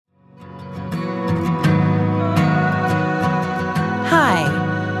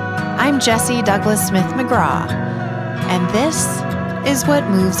Jessie Douglas Smith McGraw, and this is What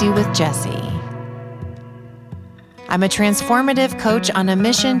Moves You with Jessie. I'm a transformative coach on a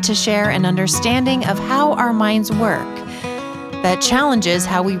mission to share an understanding of how our minds work that challenges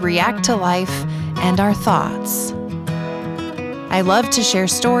how we react to life and our thoughts. I love to share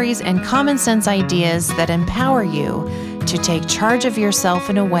stories and common sense ideas that empower you to take charge of yourself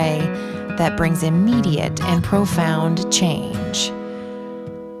in a way that brings immediate and profound change.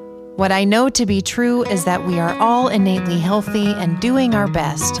 What I know to be true is that we are all innately healthy and doing our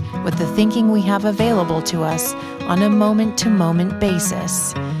best with the thinking we have available to us on a moment-to-moment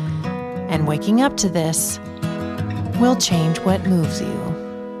basis. And waking up to this will change what moves you.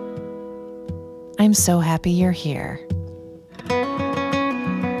 I'm so happy you're here.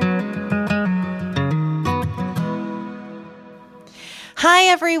 Hi,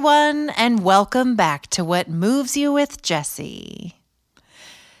 everyone, and welcome back to What Moves You with Jessie.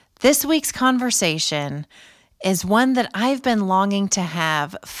 This week's conversation is one that I've been longing to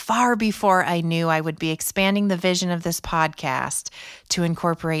have far before I knew I would be expanding the vision of this podcast to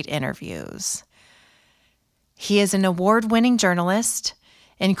incorporate interviews. He is an award-winning journalist,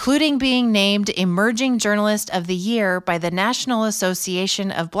 including being named Emerging Journalist of the Year by the National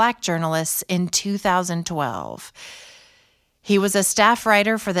Association of Black Journalists in 2012. He was a staff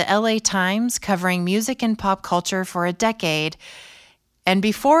writer for the LA Times, covering music and pop culture for a decade. And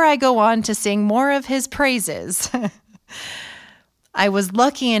before I go on to sing more of his praises, I was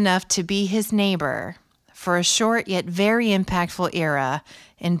lucky enough to be his neighbor for a short yet very impactful era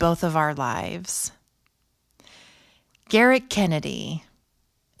in both of our lives. Garrett Kennedy,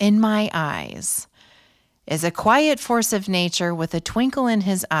 in my eyes, is a quiet force of nature with a twinkle in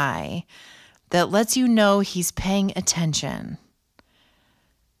his eye that lets you know he's paying attention,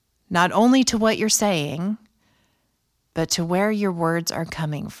 not only to what you're saying, but to where your words are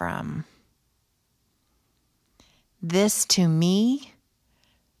coming from. This, to me,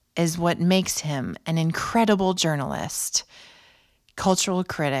 is what makes him an incredible journalist, cultural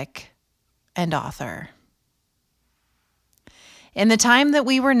critic, and author. In the time that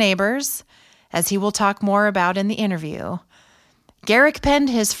we were neighbors, as he will talk more about in the interview, Garrett penned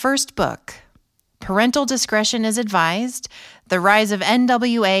his first book, Parental Discretion is Advised: The Rise of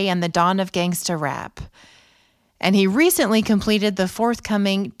NWA and the Dawn of Gangsta Rap. And he recently completed the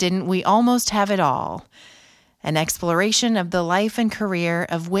forthcoming Didn't We Almost Have It All? An exploration of the life and career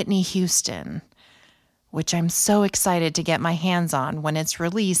of Whitney Houston, which I'm so excited to get my hands on when it's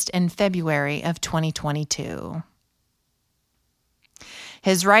released in February of 2022.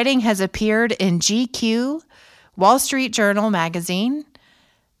 His writing has appeared in GQ, Wall Street Journal magazine,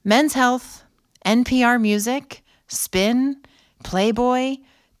 Men's Health, NPR Music, Spin, Playboy,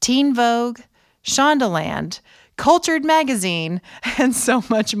 Teen Vogue, Shondaland, Cultured Magazine, and so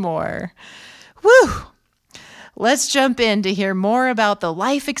much more. Woo! Let's jump in to hear more about the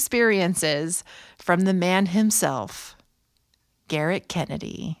life experiences from the man himself, Garrett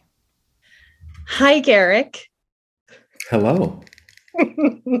Kennedy. Hi, Garrett. Hello.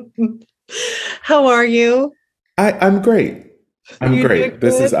 How are you? I'm great. I'm You great.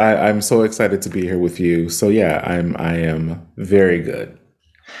 doing good? I'm so excited to be here with you. So yeah, I am very good.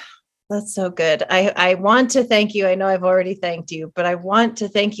 That's so good. I want to thank you. I know I've already thanked you, but I want to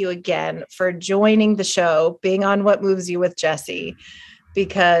thank you again for joining the show, being on What Moves You with Jessie,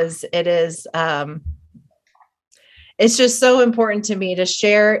 because it is, it's just so important to me to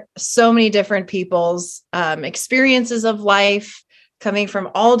share so many different people's experiences of life, coming from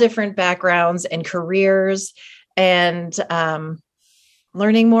all different backgrounds and careers, and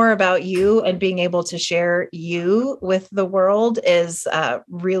learning more about you and being able to share you with the world is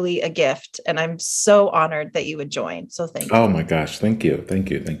really a gift. And I'm so honored that you would join. So thank you. Oh my gosh, thank you. Thank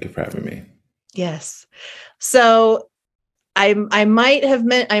you for having me. Yes. So I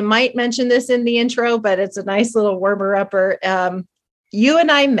might mention this in the intro, but it's a nice little warmer upper. You and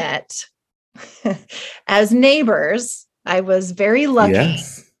I met as neighbors. I was very lucky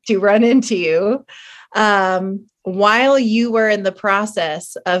Yes. to run into you while you were in the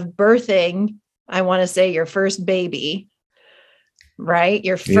process of birthing, I want to say, your first baby, right?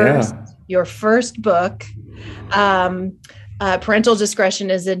 Your first book, Parental Discretion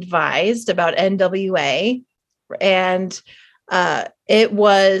is Advised, about NWA. And it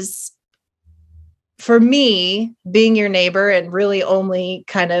was, for me, being your neighbor and really only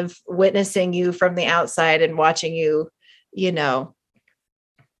kind of witnessing you from the outside and watching you,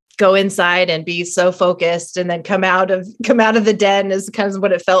 go inside and be so focused and then come out of the den is kind of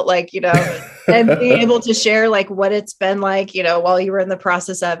what it felt like, and being able to share like what it's been like, while you were in the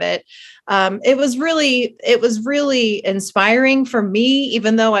process of it. It was really inspiring for me,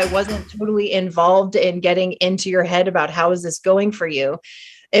 even though I wasn't totally involved in getting into your head about how is this going for you.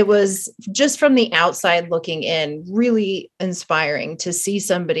 It was just from the outside looking in, really inspiring to see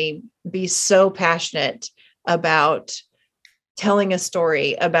somebody be so passionate about telling a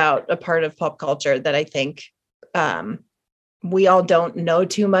story about a part of pop culture that I think we all don't know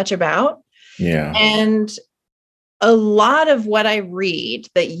too much about. Yeah. And a lot of what I read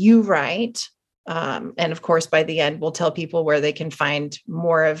that you write, and of course, by the end, we'll tell people where they can find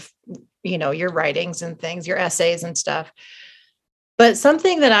more of, your writings and things, your essays and stuff. But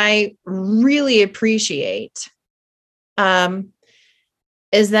something that I really appreciate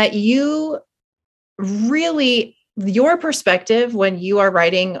is that your perspective when you are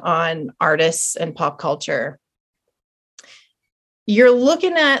writing on artists and pop culture, you're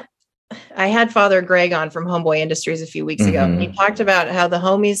looking at, I had Father Greg on from Homeboy Industries a few weeks ago, and he talked about how the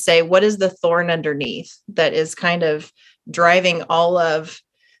homies say, what is the thorn underneath that is kind of driving all of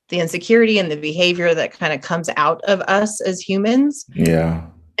the insecurity and the behavior that kind of comes out of us as humans. Yeah.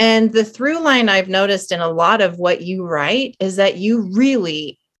 And the through line I've noticed in a lot of what you write is that you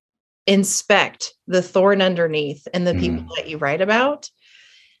really inspect the thorn underneath and the people that you write about.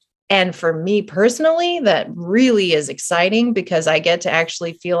 And for me personally, that really is exciting because I get to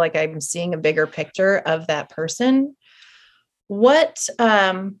actually feel like I'm seeing a bigger picture of that person. And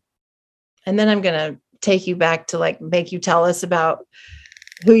then I'm going to take you back to like make you tell us about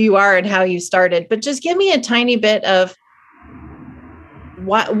who you are and how you started, but just give me a tiny bit of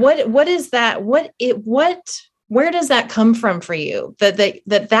what is that? Where does that come from for you?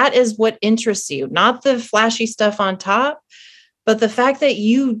 That is what interests you, not the flashy stuff on top, but the fact that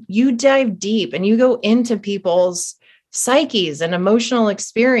you dive deep and you go into people's psyches and emotional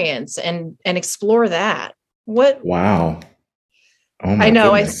experience and explore that. Wow. Oh my I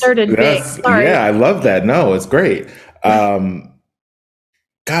know goodness. I started big. Sorry. Yeah, I love that. No, it's great.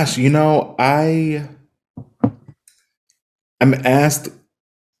 Gosh, I'm asked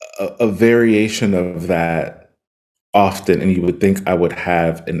a variation of that often, and you would think I would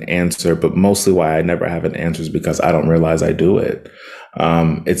have an answer, but mostly why I never have an answer is because I don't realize I do it.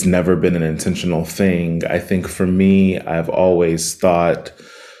 It's never been an intentional thing. I think for me, I've always thought,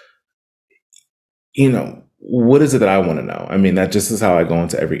 what is it that I want to know? I mean, that just is how I go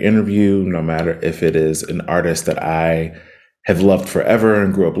into every interview, no matter if it is an artist that I have loved forever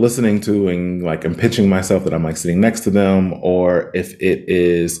and grew up listening to and like I'm pitching myself that I'm like sitting next to them, or if it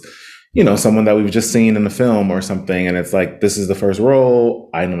is, someone that we've just seen in a film or something. And it's like, this is the first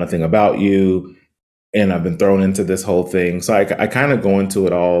role. I know nothing about you. And I've been thrown into this whole thing. So I kind of go into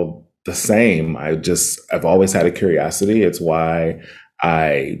it all the same. I've always had a curiosity. It's why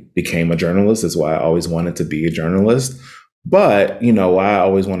I became a journalist. It's why I always wanted to be a journalist. But, why I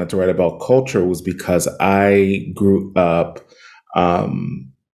always wanted to write about culture was because I grew up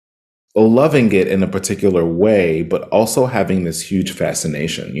loving it in a particular way, but also having this huge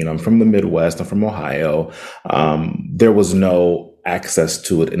fascination. I'm from the Midwest. I'm from Ohio. There was no access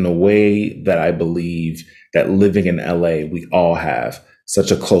to it in a way that I believe that living in LA, we all have such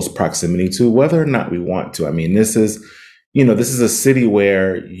a close proximity to, whether or not we want to. I mean, this is a city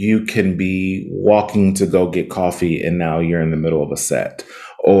where you can be walking to go get coffee and now you're in the middle of a set,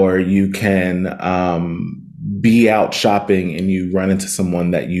 or you can be out shopping and you run into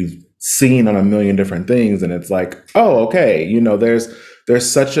someone that you've seen on a million different things. And it's like, oh, okay.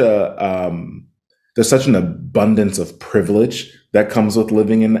 There's such an abundance of privilege that comes with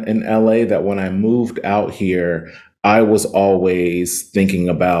living in LA that when I moved out here, I was always thinking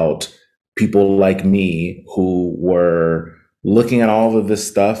about people like me who were looking at all of this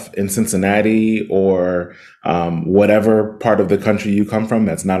stuff in Cincinnati or whatever part of the country you come from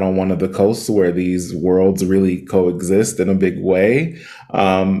that's not on one of the coasts where these worlds really coexist in a big way.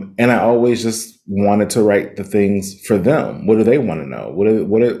 And I always just wanted to write the things for them. What do they want to know?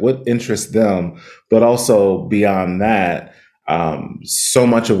 What interests them? But also beyond that, so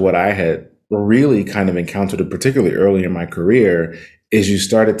much of what I had really kind of encountered, particularly early in my career, is you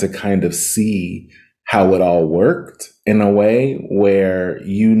started to kind of see how it all worked in a way where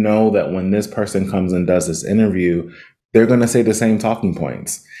that when this person comes and does this interview, they're going to say the same talking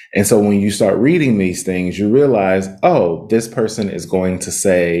points. And so when you start reading these things, you realize, oh, this person is going to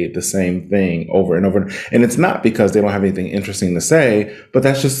say the same thing over and over. And it's not because they don't have anything interesting to say, but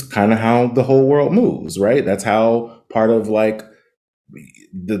that's just kind of how the whole world moves, right? That's how part of like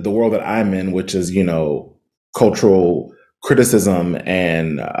the world that I'm in, which is, cultural criticism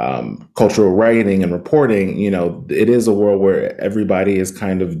and cultural writing and reporting, it is a world where everybody is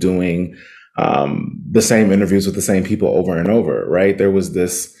kind of doing the same interviews with the same people over and over, right? There was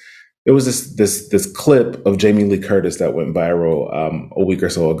this clip of Jamie Lee Curtis that went viral a week or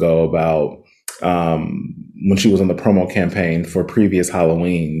so ago about when she was on the promo campaign for previous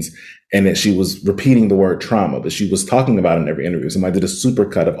Halloweens, and that she was repeating the word trauma, but she was talking about it in every interview. So I did a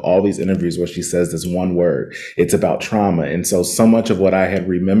supercut of all these interviews where she says this one word. It's about trauma. And so much of what I had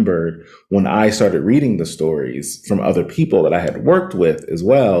remembered when I started reading the stories from other people that I had worked with as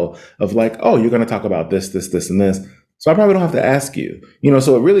well, of like, oh, you're going to talk about this, this, this, and this. So I probably don't have to ask you,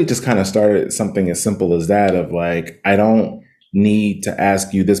 so it really just kind of started something as simple as that, of like, I don't need to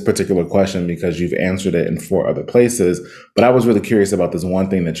ask you this particular question because you've answered it in 4 other places. But I was really curious about this one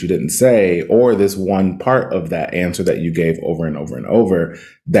thing that you didn't say, or this one part of that answer that you gave over and over and over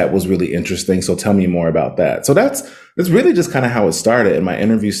that was really interesting. So tell me more about that. So that's really just kind of how it started. And my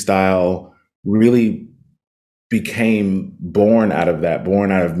interview style really became born out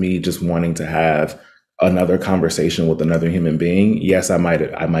of me just wanting to have another conversation with another human being. Yes, I might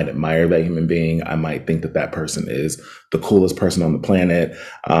admire that human being. I might think that person is the coolest person on the planet.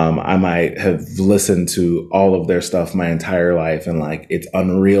 I might have listened to all of their stuff my entire life, and like, it's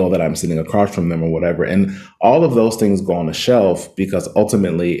unreal that I'm sitting across from them or whatever. And all of those things go on a shelf because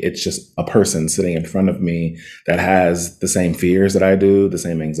ultimately it's just a person sitting in front of me that has the same fears that I do, the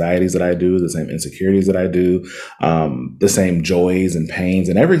same anxieties that I do, the same insecurities that I do, the same joys and pains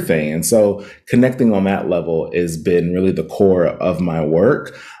and everything. And so connecting on that level has been really the core of my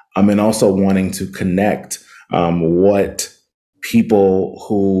work. And also wanting to connect what people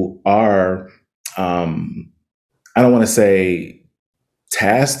who are, I don't want to say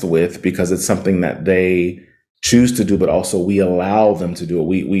tasked with, because it's something that they choose to do, but also we allow them to do it.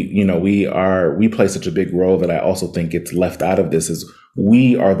 We play such a big role that I also think gets left out of this, is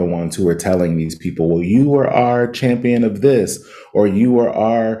we are the ones who are telling these people, well, you are our champion of this, or you are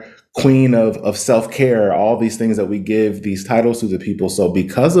our queen of self-care, all these things that we give these titles to the people. So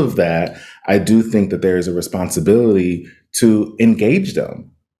because of that, I do think that there is a responsibility to engage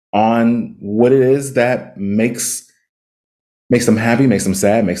them on what it is that makes them happy, makes them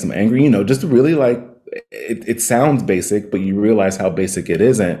sad, makes them angry, just to really like, it sounds basic, but you realize how basic it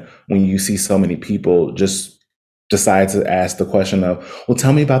isn't when you see so many people just decide to ask the question of, well,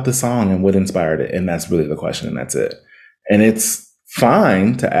 tell me about the song and what inspired it. And that's really the question, and that's it. And it's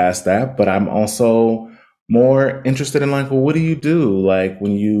fine to ask that, but I'm also more interested in like, well, what do you do? Like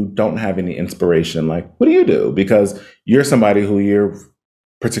when you don't have any inspiration, like, what do you do? Because you're somebody who you're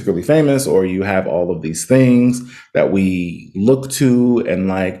particularly famous, or you have all of these things that we look to, and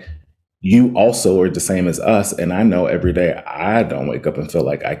like, you also are the same as us. And I know every day I don't wake up and feel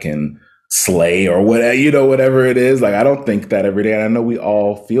like I can slay or whatever, whatever it is. Like, I don't think that every day. And I know we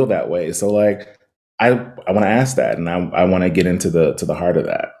all feel that way. So like, I want to ask that, and I want to get into the heart of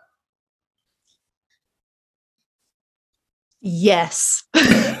that. Yes.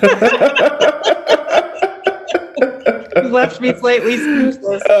 Left me slightly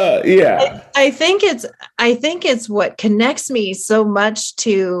speechless. Yeah. I think it's what connects me so much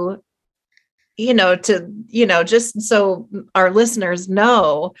to just so our listeners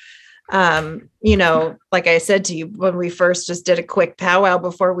know, like I said to you when we first just did a quick powwow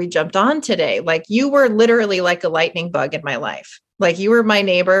before we jumped on today, like you were literally like a lightning bug in my life. Like you were my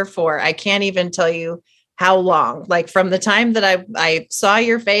neighbor for, I can't even tell you how long, like from the time that I saw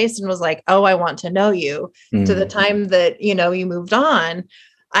your face and was like, oh, I want to know you, to the time that, you moved on.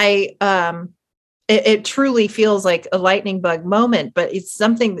 It truly feels like a lightning bug moment, but it's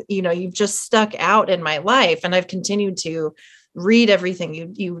something that, you've just stuck out in my life, and I've continued to read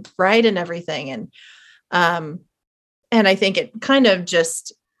everything you write and everything. And I think it kind of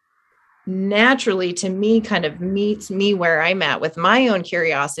just naturally to me kind of meets me where I'm at with my own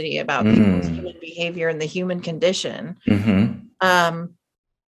curiosity about people's human behavior and the human condition. And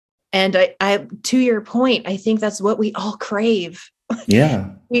I, to your point, I think that's what we all crave. Yeah.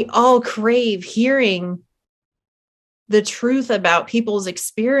 We all crave hearing the truth about people's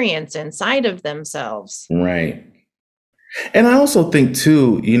experience inside of themselves. Right. And I also think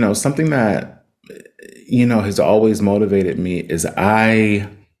too, something that, has always motivated me is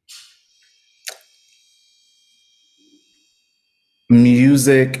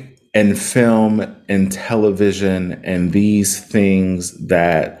music and film and television and these things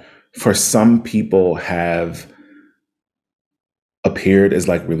that for some people have appeared as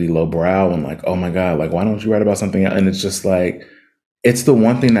like really lowbrow and like, oh my God, like, why don't you write about something else? And it's just like, it's the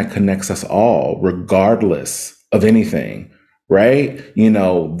one thing that connects us all, regardless of anything, right?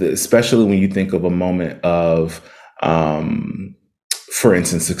 Especially when you think of a moment of For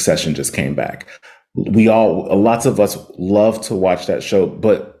instance, Succession just came back. Lots of us love to watch that show,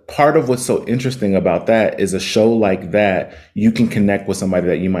 but part of what's so interesting about that is a show like that, you can connect with somebody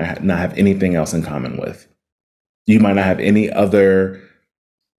that you might not have anything else in common with. You might not have any other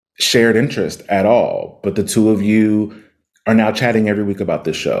shared interest at all, but the two of you are now chatting every week about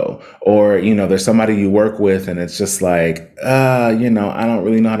this show. Or, there's somebody you work with and it's just like, I don't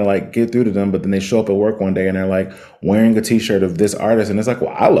really know how to like get through to them. But then they show up at work one day and they're like wearing a t-shirt of this artist. And it's like,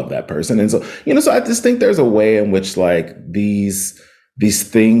 well, I love that person. And so, so I just think there's a way in which like these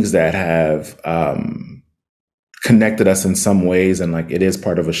things that have, connected us in some ways. And like, it is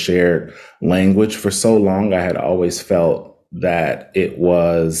part of a shared language. For so long, I had always felt that it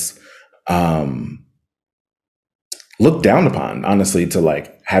was, looked down upon, honestly, to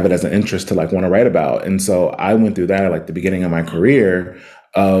like have it as an interest to like want to write about. And so I went through that at like the beginning of my career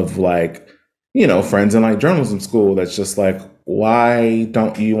of like, friends in like journalism school that's just like, why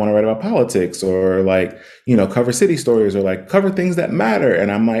don't you want to write about politics or like, cover city stories or like cover things that matter?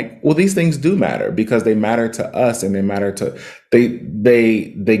 And I'm like, well, these things do matter because they matter to us and they matter to,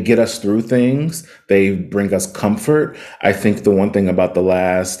 they get us through things. They bring us comfort. I think the one thing about the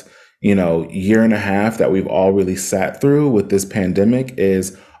last year and a half that we've all really sat through with this pandemic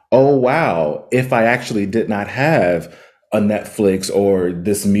is, oh, wow, if I actually did not have a Netflix or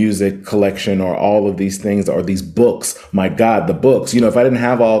this music collection or all of these things or these books, my God, the books, if I didn't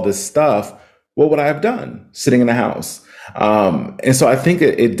have all this stuff, what would I have done sitting in the house? And so I think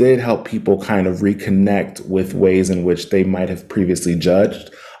it did help people kind of reconnect with ways in which they might have previously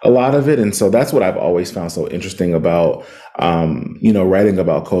judged a lot of it. And so that's what I've always found so interesting about, writing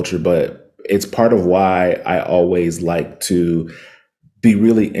about culture. But it's part of why I always like to be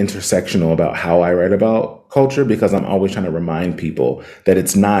really intersectional about how I write about culture, because I'm always trying to remind people that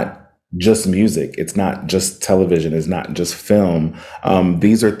it's not just music. It's not just television. It's not just film.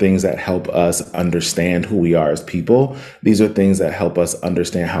 These are things that help us understand who we are as people. These are things that help us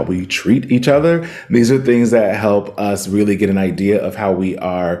understand how we treat each other. These are things that help us really get an idea of how we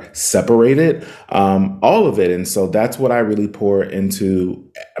are separated, all of it. And so that's what I really pour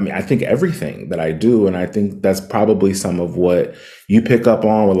into. I think everything that I do. And I think that's probably some of what you pick up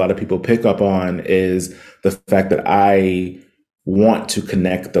on, what a lot of people pick up on, is the fact that I want to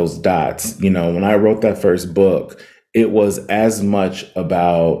connect those dots. When I wrote that first book, it was as much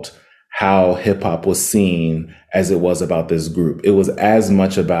about how hip hop was seen as it was about this group. It was as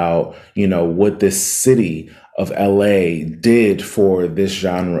much about, what this city of LA did for this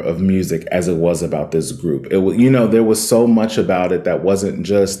genre of music as it was about this group. It was, there was so much about it that wasn't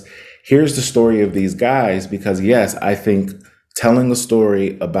just, here's the story of these guys, because yes, I think telling a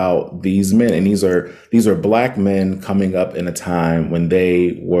story about these men, and these are Black men coming up in a time when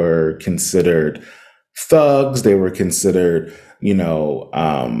they were considered thugs, they were considered,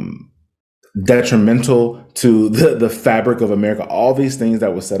 detrimental to the fabric of America. All these things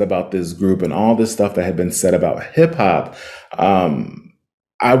that were said about this group and all this stuff that had been said about hip hop.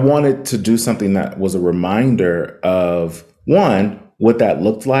 I wanted to do something that was a reminder of, one, what that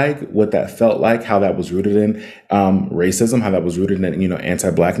looked like, what that felt like, how that was rooted in racism, how that was rooted in,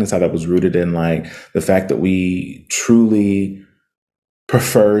 anti-Blackness, how that was rooted in like the fact that we truly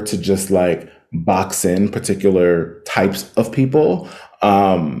prefer to just like box in particular types of people.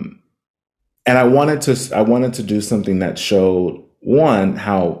 And I wanted to do something that showed, one,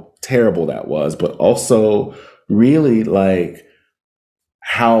 how terrible that was, but also really like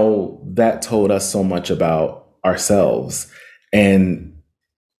how that told us so much about ourselves. And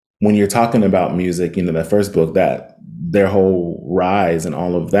when you're talking about music, that first book, that their whole rise and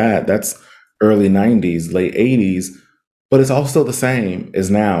all of that, that's early 90s, late 80s, but it's all still the same as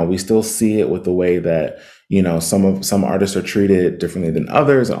now. We still see it with the way that, some artists are treated differently than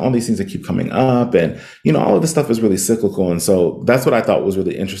others, and all these things that keep coming up. And, all of this stuff is really cyclical. And so that's what I thought was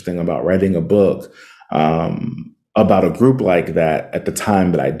really interesting about writing a book about a group like that at the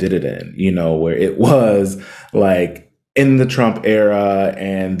time that I did it in, where it was like in the Trump era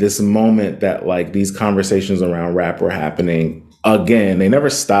and this moment that like these conversations around rap were happening again. They never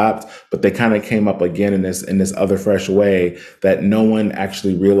stopped, but they kind of came up again in this other fresh way that no one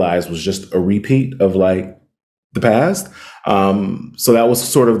actually realized was just a repeat of like the past. So that was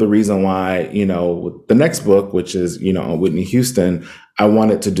sort of the reason why, with the next book, which is, on Whitney Houston, I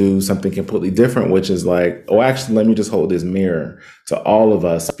wanted to do something completely different, which is like, oh, actually, let me just hold this mirror to all of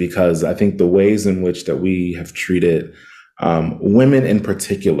us, because I think the ways in which that we have treated women in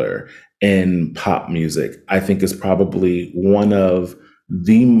particular in pop music, I think is probably one of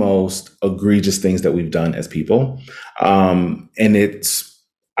the most egregious things that we've done as people. And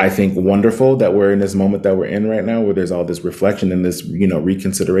I think wonderful that we're in this moment that we're in right now, where there's all this reflection and this,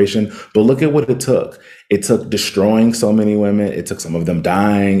 reconsideration. But look at what it took. It took destroying so many women. It took some of them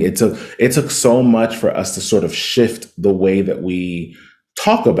dying. It took so much for us to sort of shift the way that we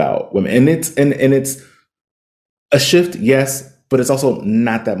talk about women. And it's a shift, yes, but it's also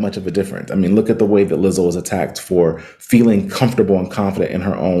not that much of a difference. I mean, look at the way that Lizzo was attacked for feeling comfortable and confident in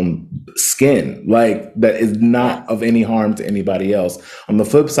her own skin. Like, that is not of any harm to anybody else. On the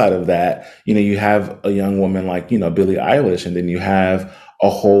flip side of that, you have a young woman like, Billie Eilish, and then you have a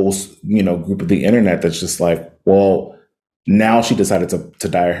whole, group of the internet that's just like, well, now she decided to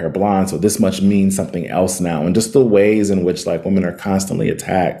dye her hair blonde, so this much means something else now. And just the ways in which like women are constantly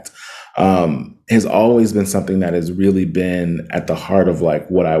attacked has always been something that has really been at the heart of like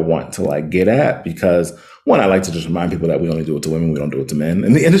what I want to like get at, because one, I like to just remind people that we only do it to women, we don't do it to men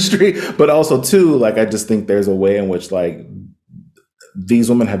in the industry, but also two, like I just think there's a way in which like these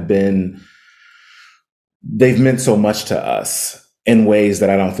women they've meant so much to us in ways that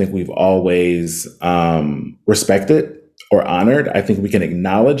I don't think we've always respected or honored. I think we can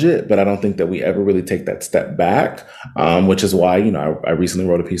acknowledge it, but I don't think that we ever really take that step back, which is why, I recently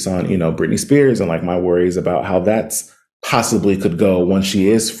wrote a piece on, Britney Spears and like my worries about how that's possibly could go once she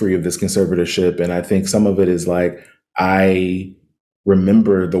is free of this conservatorship. And I think some of it is like, I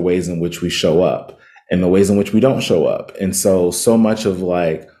remember the ways in which we show up and the ways in which we don't show up. And so much of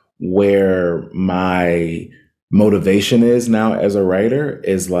like where my motivation is now as a writer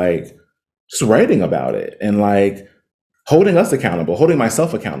is like just writing about it and like holding us accountable, holding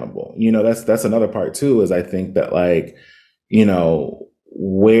myself accountable. That's another part too, is I think that like,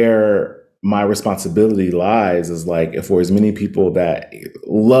 where my responsibility lies is like, if we're as many people that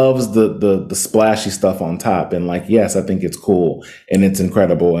loves the splashy stuff on top, and like, yes, I think it's cool and it's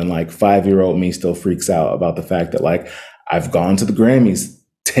incredible. And like 5-year-old me still freaks out about the fact that like, I've gone to the Grammys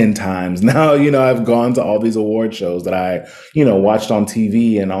 10 times now, I've gone to all these award shows that I, watched on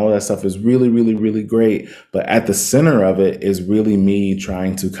TV, and all of that stuff is really, really, really great. But at the center of it is really me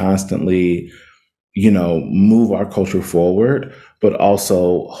trying to constantly, move our culture forward, but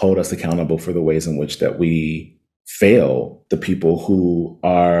also hold us accountable for the ways in which that we fail the people who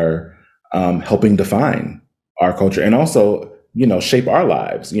are helping define our culture and also, shape our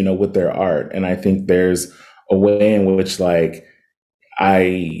lives, with their art. And I think there's a way in which like,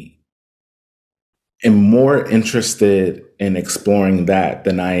 I am more interested in exploring that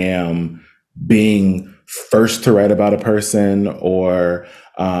than I am being first to write about a person or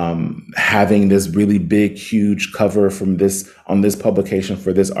having this really big, huge cover on this publication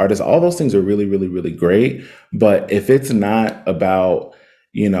for this artist. All those things are really, really, really great. But if it's not about,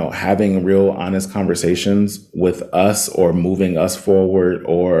 having real honest conversations with us or moving us forward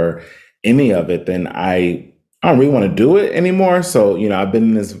or any of it, then I don't really want to do it anymore. So, I've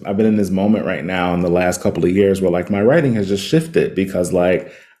been in this moment right now in the last couple of years where like my writing has just shifted because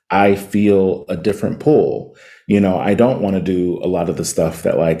like I feel a different pull. I don't want to do a lot of the stuff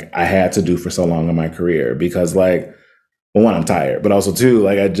that like I had to do for so long in my career because like, well, one, I'm tired, but also two,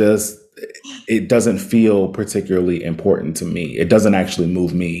 like it doesn't feel particularly important to me. It doesn't actually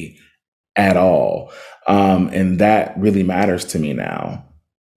move me at all. And that really matters to me now.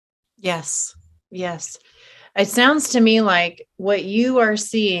 Yes. Yes. It sounds to me like what you are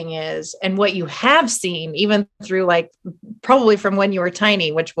seeing is, and what you have seen, even through like probably from when you were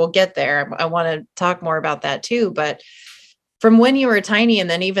tiny, which we'll get there. I want to talk more about that too. But from when you were tiny, and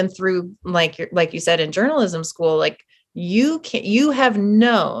then even through like you said in journalism school, like you have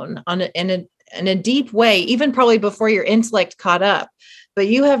known in a deep way, even probably before your intellect caught up, but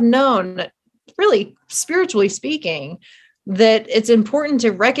you have known, really spiritually speaking, that it's important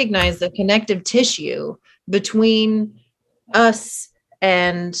to recognize the connective tissue between us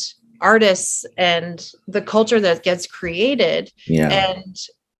and artists and the culture that gets created. And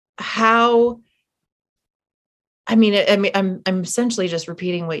how, I'm essentially just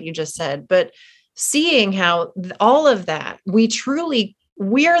repeating what you just said, but seeing how all of that, we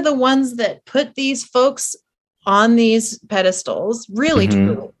are the ones that put these folks on these pedestals, really,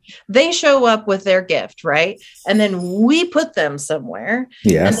 truly. They show up with their gift, right? And then we put them somewhere.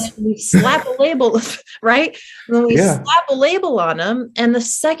 Yes. And then we slap a label, right? And then we slap a label on them. And the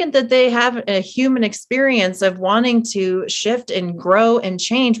second that they have a human experience of wanting to shift and grow and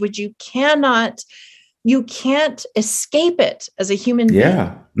change, which you can't escape it as a human being.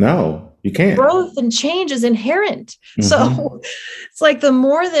 Yeah, no. You can't. Growth and change is inherent. So it's like the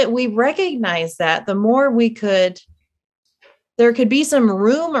more that we recognize that, the more there could be some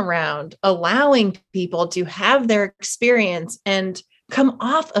room around allowing people to have their experience and come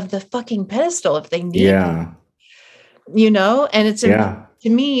off of the fucking pedestal if they need. Yeah. And it's to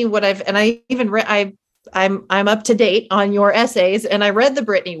me, what I even read, I'm up to date on your essays, and I read the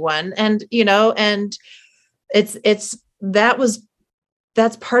Britney one, and and it's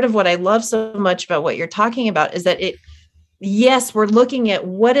that's part of what I love so much about what you're talking about, is that yes, we're looking at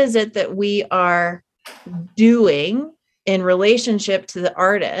what is it that we are doing in relationship to the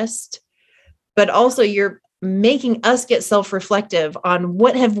artist, but also you're making us get self-reflective on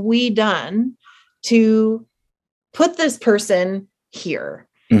what have we done to put this person here.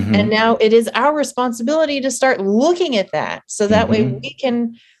 Mm-hmm. And now it is our responsibility to start looking at that, so that way we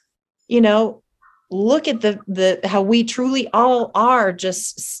can, look at the how we truly all are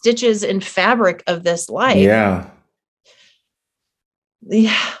just stitches in fabric of this life. Yeah.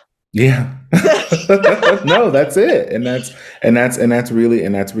 No, that's it. And that's really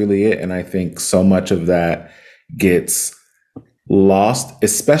it. And I think so much of that gets lost,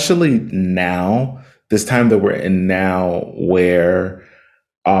 especially now, this time that we're in now, where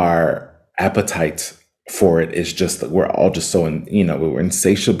our appetite for it is just that we're all just so we're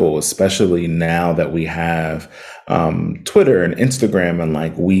insatiable, especially now that we have Twitter and Instagram, and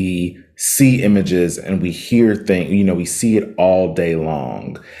like we see images and we hear things, we see it all day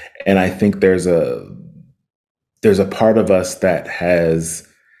long. And I think there's a part of us that has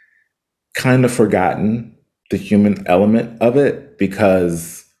kind of forgotten the human element of it,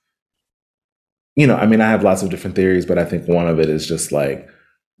 because, I have lots of different theories, but I think one of it is just like,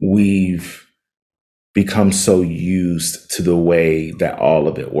 we've become so used to the way that all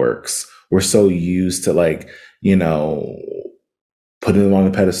of it works. We're so used to putting them on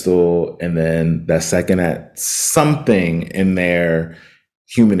the pedestal, and then that second that something in their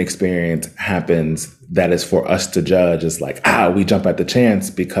human experience happens that is for us to judge, is like, we jump at the chance,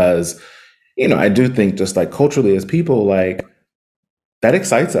 because, I do think just like culturally as people, like that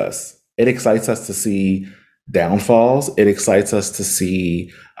excites us. It excites us to see downfalls. It excites us to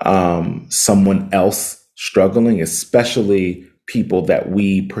see someone else struggling, especially people that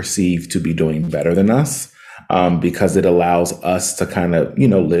we perceive to be doing better than us, because it allows us to kind of,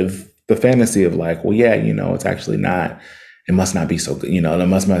 live the fantasy of like, well, yeah, it's actually not, it must not be so good, it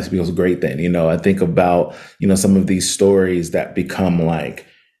must not be so great then. I think about, some of these stories that become like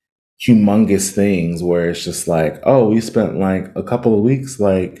humongous things where it's just like, oh, we spent like a couple of weeks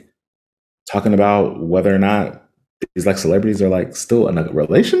like talking about whether or not these like celebrities are like still in a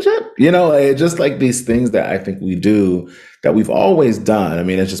relationship, just like these things that I think we do that we've always done. I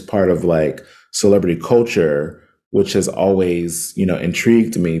mean, it's just part of like celebrity culture, which has always,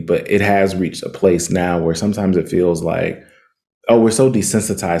 intrigued me, but it has reached a place now where sometimes it feels like, oh, we're so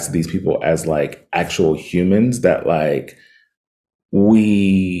desensitized to these people as like actual humans that like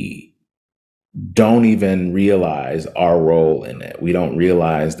we don't even realize our role in it. We don't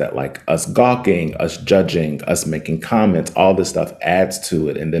realize that like us gawking, us judging, us making comments, all this stuff adds to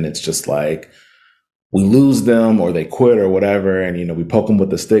it. And then it's just like we lose them or they quit or whatever. And, we poke them with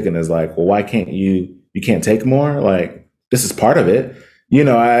the stick and it's like, well, why can't you can't take more? Like, this is part of it.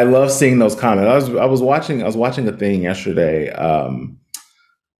 I love seeing those comments. I was watching a thing yesterday.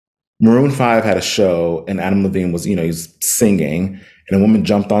 Maroon 5 had a show and Adam Levine was, he's singing, and a woman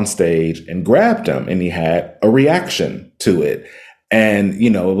jumped on stage and grabbed him, and he had a reaction to it. And,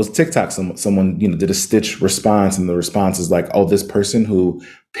 it was TikTok. Someone, did a stitch response, and the response is like, oh, this person who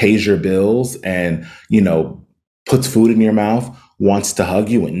pays your bills and, puts food in your mouth wants to hug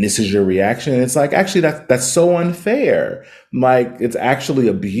you, and this is your reaction. And it's like, actually, that's so unfair. Like, it's actually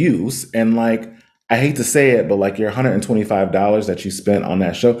abuse. And like, I hate to say it, but like your $125 that you spent on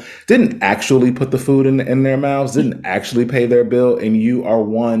that show didn't actually put the food in their mouths, didn't actually pay their bill. And you are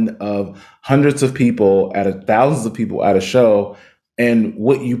one of hundreds of people thousands of people at a show. And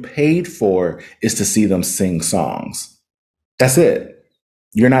what you paid for is to see them sing songs. That's it.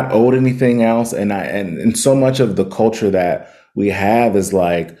 You're not owed anything else. And so much of the culture that we have is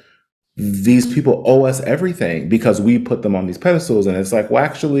like, these people owe us everything because we put them on these pedestals. And it's like, well,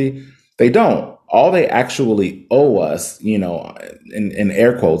 actually, they don't. All they actually owe us, in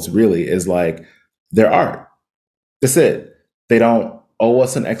air quotes, really, is like their art. That's it. They don't owe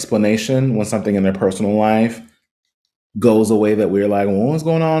us an explanation when something in their personal life goes away that we're like, well, what's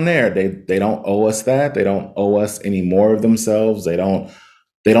going on there? They don't owe us that. They don't owe us any more of themselves. They don't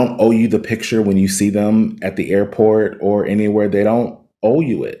owe you the picture when you see them at the airport or anywhere. They don't owe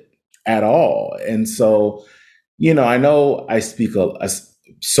you it at all. And so, I know I speak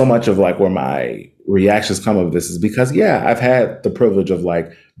so much of like where my reactions come of this is because, I've had the privilege of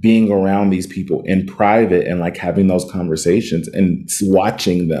like being around these people in private and like having those conversations and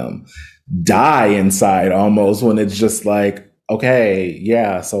watching them die inside almost when it's just like, okay,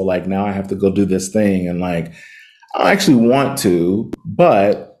 so like now I have to go do this thing. And like, I actually want to,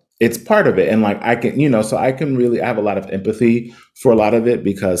 but it's part of it. And like I can, so I can really I have a lot of empathy for a lot of it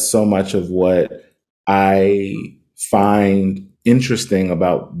because so much of what I find interesting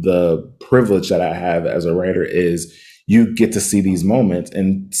about the privilege that I have as a writer is you get to see these moments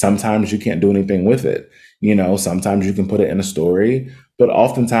and sometimes you can't do anything with it. Sometimes you can put it in a story, but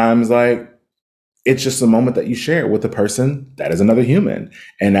oftentimes like it's just a moment that you share with a person that is another human.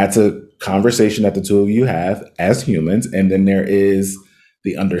 And that's a conversation that the two of you have as humans. And then there is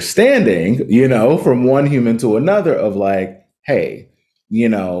the understanding, from one human to another of like, hey,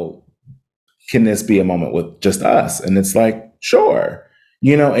 can this be a moment with just us? And it's like, sure.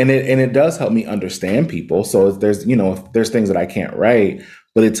 And it does help me understand people. So if there's things that I can't write,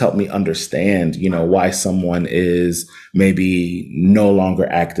 but it's helped me understand, why someone is maybe no longer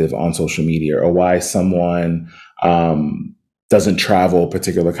active on social media or why someone doesn't travel a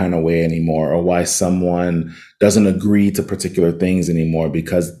particular kind of way anymore or why someone doesn't agree to particular things anymore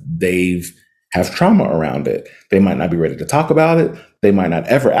because they've have trauma around it. They might not be ready to talk about it. They might not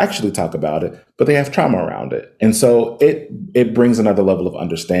ever actually talk about it, but they have trauma around it. And so it brings another level of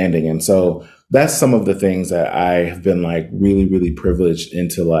understanding. And so that's some of the things that I have been like really, really privileged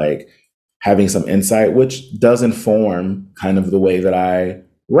into like having some insight, which does inform kind of the way that I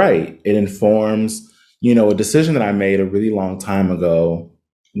write. It informs, a decision that I made a really long time ago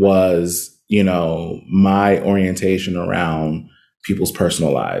was, my orientation around people's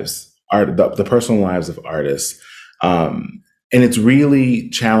personal lives. The personal lives of artists. And it's really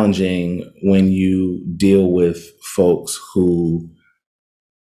challenging when you deal with folks who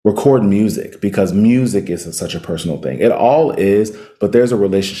record music because music is such a personal thing. It all is, but there's a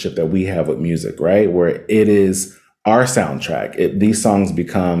relationship that we have with music, right? Where it is our soundtrack. These songs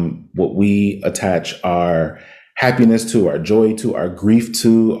become what we attach our happiness to, our joy to, our grief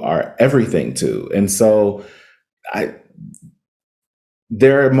to, our everything to. And so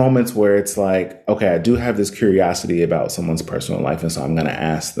there are moments where it's like, okay, I do have this curiosity about someone's personal life, and so I'm going to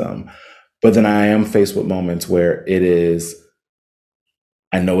ask them. But then I am faced with moments where it is,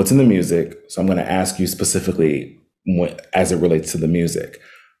 I know it's in the music, so I'm going to ask you specifically as it relates to the music.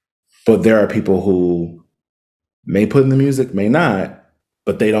 But there are people who may put in the music, may not,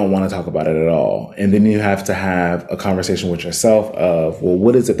 but they don't want to talk about it at all. And then you have to have a conversation with yourself of, well,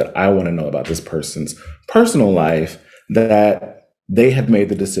 what is it that I want to know about this person's personal life that they have made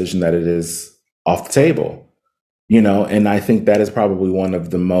the decision that it is off the table, and I think that is probably one of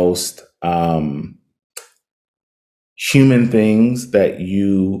the most human things that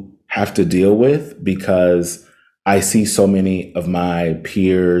you have to deal with because I see so many of my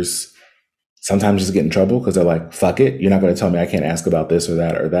peers sometimes just get in trouble because they're like, fuck it, you're not going to tell me I can't ask about this or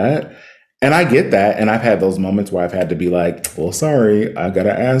that or that. And I get that. And I've had those moments where I've had to be like, well, sorry, I got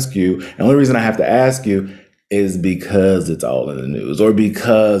to ask you. And the only reason I have to ask you is because it's all in the news or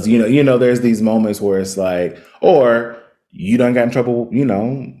because, there's these moments where it's like, or you done got in trouble,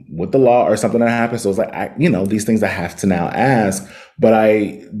 with the law or something that happened. So it's like, these things I have to now ask, but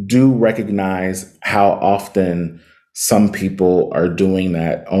I do recognize how often some people are doing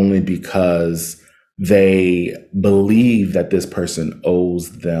that only because they believe that this person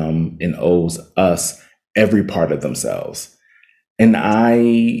owes them and owes us every part of themselves. And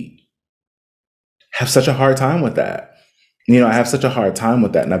I have such a hard time with that. I have such a hard time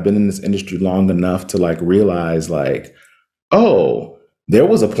with that. And I've been in this industry long enough to like realize like, oh, there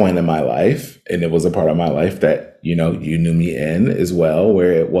was a point in my life and it was a part of my life that, you knew me in as well,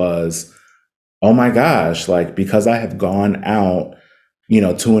 where it was, oh my gosh, like because I have gone out,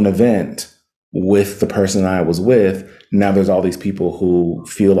 to an event with the person I was with, now there's all these people who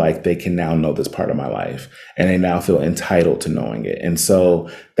feel like they can now know this part of my life and they now feel entitled to knowing it. And so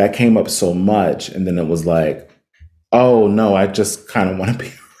that came up so much. And then it was like, oh no, I just kind of want to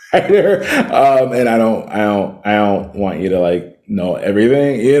be a writer. And I don't want you to like know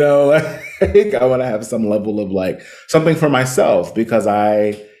everything, like I want to have some level of like something for myself because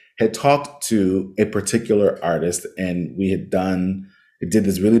I had talked to a particular artist and it did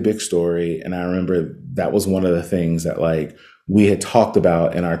this really big story. And I remember that was one of the things that like we had talked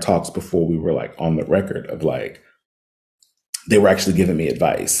about in our talks before we were like on the record of like, they were actually giving me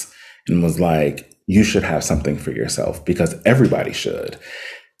advice and was like, you should have something for yourself because everybody should.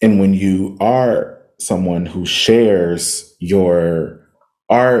 And when you are someone who shares your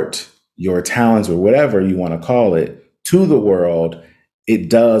art, your talents, or whatever you want to call it to the world, it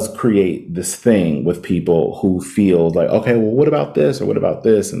does create this thing with people who feel like, okay, well, what about this? Or what about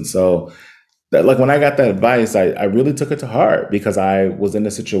this? And so that, like, when I got that advice, I really took it to heart because I was in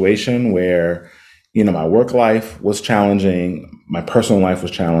a situation where, my work life was challenging. My personal life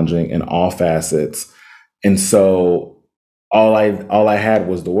was challenging in all facets. And so all I had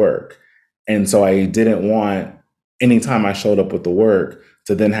was the work. And so I didn't want anytime I showed up with the work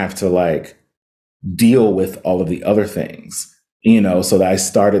to then have to like deal with all of the other things, so that I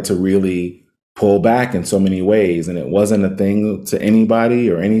started to really pull back in so many ways. And it wasn't a thing to anybody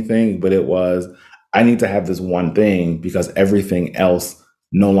or anything, but it was, I need to have this one thing because everything else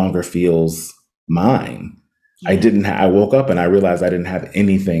no longer feels mine. Yeah. I woke up and I realized I didn't have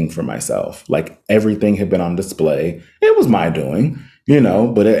anything for myself. Like everything had been on display. It was my doing,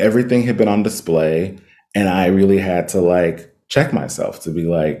 but everything had been on display. And I really had to like check myself to be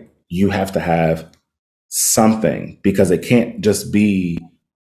like, you have to have something, because it can't just be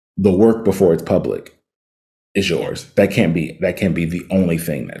the work before it's public is yours. That can't be the only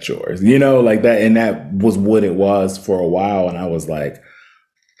thing that's yours, like that. And that was what it was for a while. And I was like,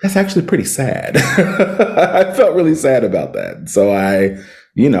 that's actually pretty sad. I felt really sad about that. So I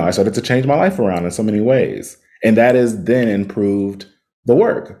started to change my life around in so many ways. And that has then improved the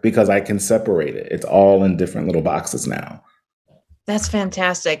work because I can separate it. It's all in different little boxes now. That's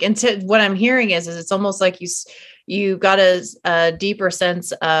fantastic. And what I'm hearing is it's almost like you got a deeper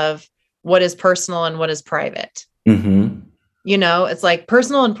sense of what is personal and what is private. Mm-hmm. It's like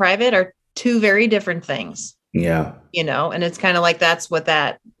personal and private are two very different things. Yeah. And it's kind of like that's what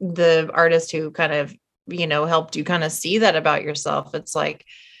the artist who kind of, helped you kind of see that about yourself. It's like,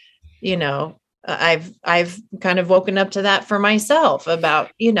 I've kind of woken up to that for myself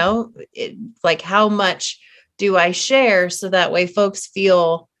about, like how much do I share so that way folks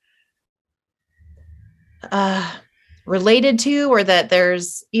feel related to, or that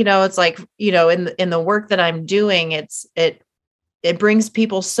there's, it's like, in the work that I'm doing, it brings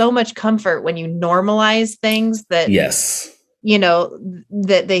people so much comfort when you normalize things that, yes,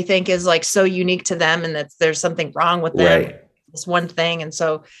 that they think is like so unique to them and that there's something wrong with them, right. This one thing. And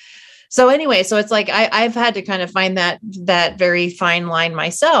so anyway, so it's like, I've had to kind of find that very fine line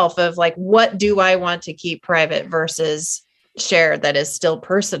myself of like, what do I want to keep private versus share that is still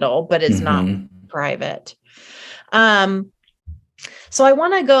personal, but it's not private. So I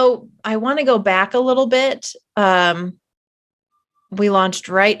want to go back a little bit. We launched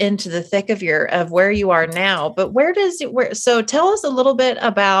right into the thick of where you are now, but so tell us a little bit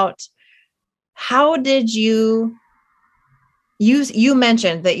about how did you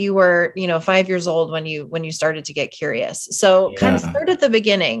mentioned that you were, 5 years old when you started to get curious. So kind of start at the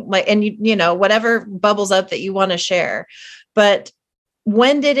beginning, like, and whatever bubbles up that you want to share, but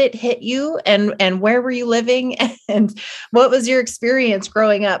when did it hit you and where were you living and what was your experience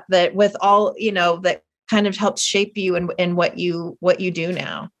growing up that with all, that kind of helped shape you and what you do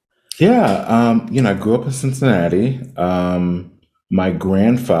now? Yeah. I grew up in Cincinnati. My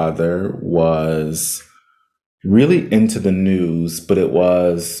grandfather was really into the news, but it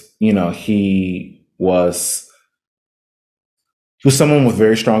was, he was someone with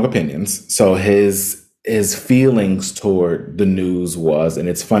very strong opinions. So his feelings toward the news was, and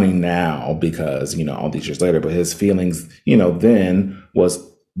it's funny now because, all these years later, but his feelings, then was,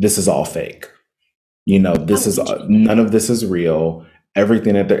 this is all fake. This is none of this is real.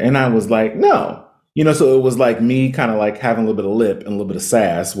 Everything that and I was like, no. So it was like me kind of like having a little bit of lip and a little bit of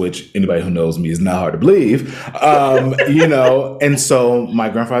sass, which anybody who knows me is not hard to believe, and so my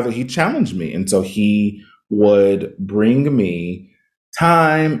grandfather, he challenged me. And so he would bring me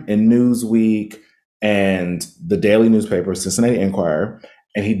Time and Newsweek and the daily newspaper, Cincinnati Enquirer,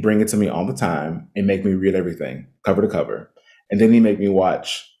 and he'd bring it to me all the time and make me read everything cover to cover. And then he'd make me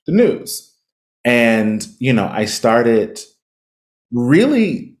watch the news. And, I started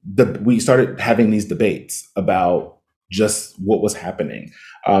we started having these debates about just what was happening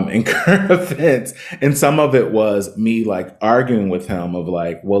in current events. And some of it was me like arguing with him of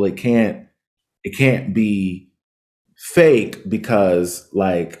like, well, it can't be fake because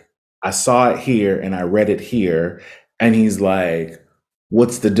like I saw it here and I read it here. And he's like,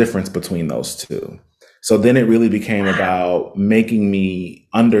 what's the difference between those two? So then it really became about making me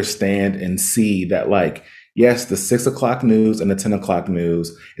understand and see that like, yes, the 6 o'clock news and the 10 o'clock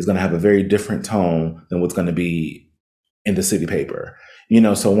news is going to have a very different tone than what's going to be in the city paper.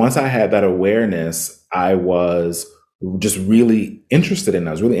 So once I had that awareness, I was just really interested in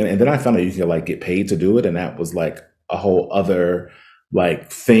it. And then I found out you could like get paid to do it. And that was like a whole other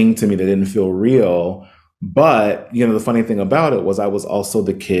like thing to me that didn't feel real. But, the funny thing about it was I was also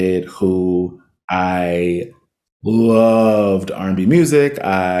the kid who I loved R&B music.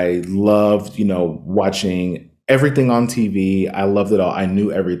 I loved, watching everything on TV. I loved it all. I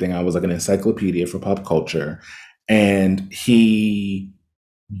knew everything. I was like an encyclopedia for pop culture. And he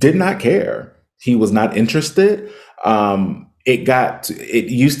did not care. He was not interested. It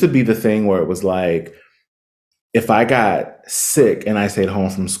used to be the thing where it was like, if I got sick and I stayed home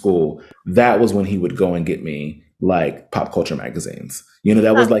from school, that was when he would go and get me like pop culture magazines.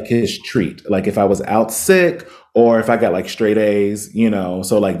 That was like his treat. Like if I was out sick or if I got like straight A's,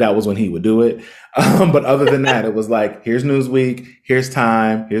 so like that was when he would do it. But other than that, it was like, here's Newsweek, here's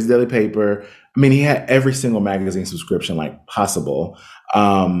Time, here's Daily Paper. I mean, he had every single magazine subscription like possible.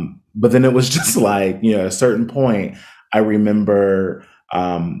 But then it was just like, at a certain point, I remember,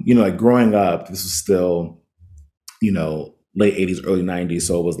 like growing up, this was still, late 80s, early 90s.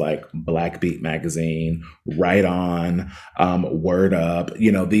 So it was like Black Beat magazine, Right On, Word Up,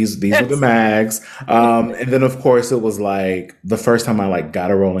 these were the mags. And then of course it was like the first time I like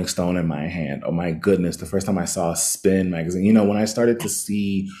got a Rolling Stone in my hand. Oh my goodness. The first time I saw Spin magazine, when I started to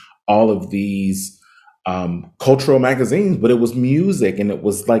see all of these cultural magazines, but it was music, and it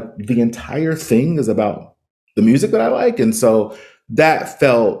was like the entire thing is about the music that I like. And so that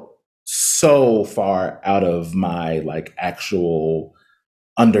felt so far out of my like actual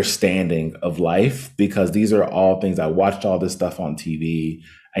understanding of life, because these are all things I watched all this stuff on TV.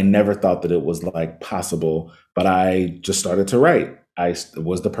 I never thought that it was like possible, but I just started to write. I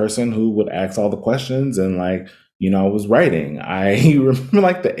was the person who would ask all the questions, and like, I was writing. I remember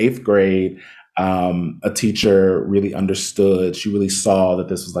like the 8th grade, a teacher really understood. She really saw that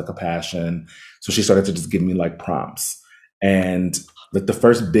this was like a passion. So she started to just give me like prompts. And like the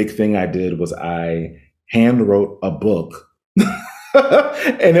first big thing I did was I hand wrote a book.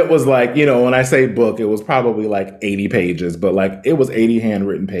 And it was like, when I say book, it was probably like 80 pages, but like it was 80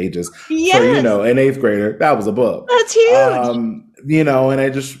 handwritten pages. Yes. So, an 8th grader, that was a book. That's huge. And I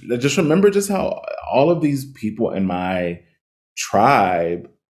just remember just how all of these people in my tribe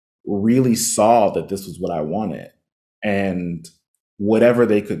really saw that this was what I wanted, and whatever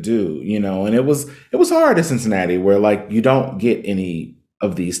they could do, and it was hard in Cincinnati, where like you don't get any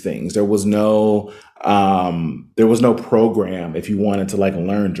of these things. There was no program if you wanted to like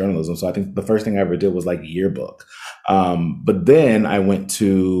learn journalism. So I think the first thing I ever did was like yearbook. But then I went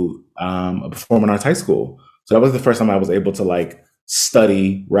to a performing arts high school. So that was the first time I was able to like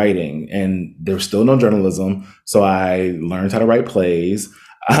study writing, and there was still no journalism. So I learned how to write plays.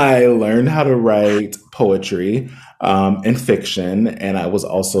 I learned how to write poetry and fiction. And I was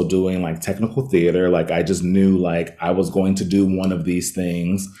also doing like technical theater. Like I just knew like I was going to do one of these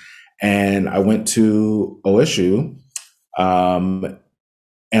things. And I went to OSU and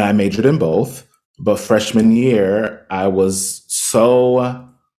I majored in both. But freshman year, I was so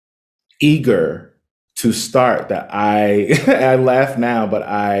eager to start that I laugh now, but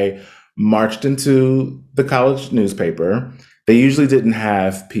I marched into the college newspaper. They usually didn't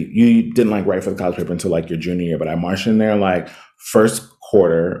have you didn't like write for the college paper until like your junior year, but I marched in there like first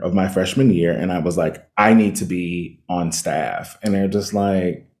quarter of my freshman year, and I was like, I need to be on staff. And they're just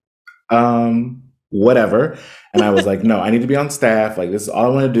like, whatever. And I was like, no, I need to be on staff. Like, this is all I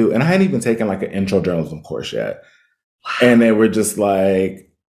want to do. And I hadn't even taken like an intro journalism course yet. Wow. And they were just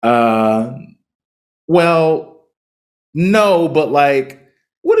like, well, no, but like,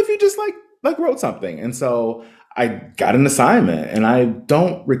 what if you just like wrote something? And so I got an assignment, and I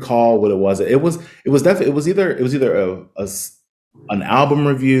don't recall what it was. It was either an album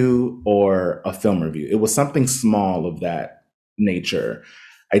review or a film review. It was something small of that nature.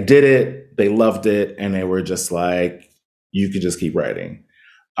 I did it. They loved it, and they were just like, "You could just keep writing."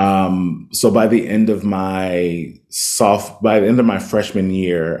 So by the end of my freshman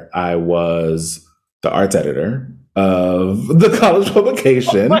year, I was the arts editor of the college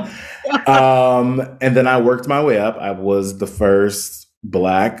publication. And then I worked my way up. I was the first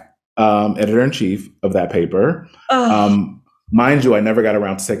Black editor-in-chief of that paper. Mind you, I never got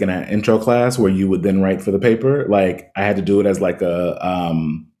around to taking an intro class where you would then write for the paper. Like, I had to do it as like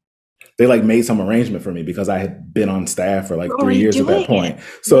they like made some arrangement for me because I had been on staff for like 3 years at that point.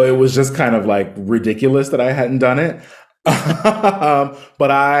 So it was just kind of like ridiculous that I hadn't done it.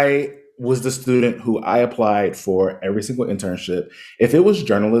 But I was the student who I applied for every single internship. If it was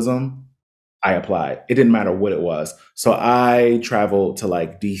journalism, I applied. It didn't matter what it was. So I traveled to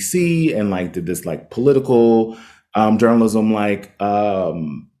like DC and like did this like political journalism like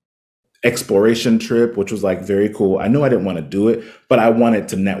exploration trip, which was like very cool. I knew I didn't want to do it, but I wanted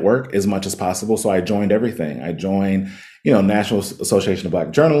to network as much as possible. So I joined everything. I joined, National Association of Black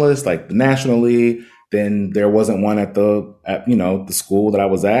Journalists, like nationally. Then there wasn't one at the school that I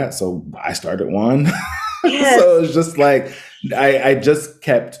was at. So I started one. Yes. So it was just like, I just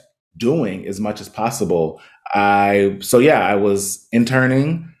kept doing as much as possible. I was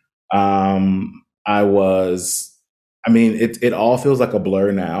interning. It all feels like a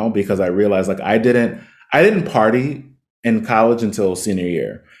blur now because I realized like I didn't party in college until senior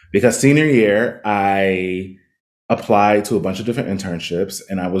year, because senior year I applied to a bunch of different internships,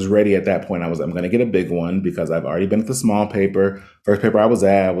 and I was ready at that point. I'm going to get a big one because I've already been at the small paper. First paper I was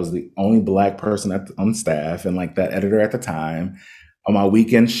at, I was the only Black person on staff, and like that editor at the time on my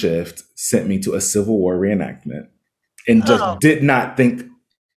weekend shift sent me to a Civil War reenactment and just did not think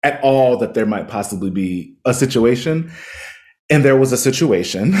at all that there might possibly be a situation. And there was a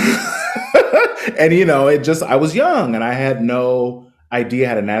situation. And, I was young and I had no idea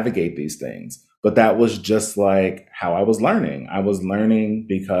how to navigate these things. But that was just like how I was learning. I was learning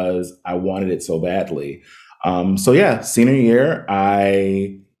because I wanted it so badly. Senior year,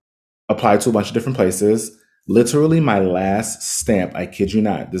 I applied to a bunch of different places. Literally my last stamp, I kid you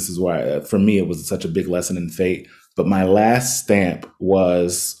not, this is why, for me, it was such a big lesson in fate. But my last stamp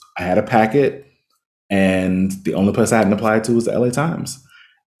was, I had a packet and the only place I hadn't applied to was the LA Times.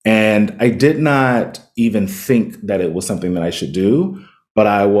 And I did not even think that it was something that I should do, but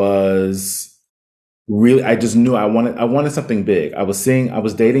I just knew I wanted something big. I was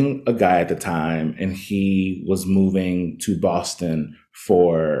dating a guy at the time and he was moving to Boston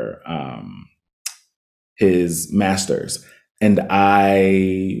for his master's. And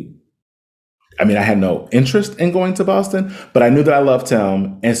I had no interest in going to Boston, but I knew that I loved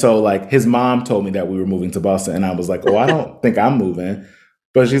him. And so like his mom told me that we were moving to Boston and I was like, oh, I don't think I'm moving.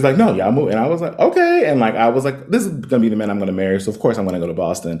 But she's like, no, y'all move. And I was like, okay. And like, I was like, this is going to be the man I'm going to marry. So of course I'm going to go to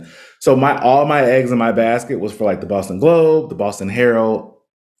Boston. So all my eggs in my basket was for like the Boston Globe, the Boston Herald.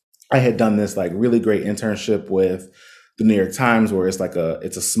 I had done this like really great internship with the New York Times where it's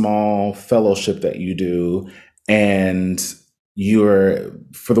a small fellowship that you do. And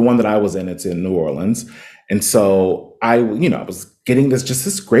for the one that I was in, it's in New Orleans. And so I was getting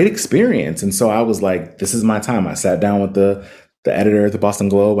this great experience. And so I was like, this is my time. I sat down with the editor at the Boston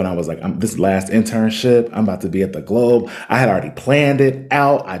Globe and I was like, this last internship, I'm about to be at the Globe. I had already planned it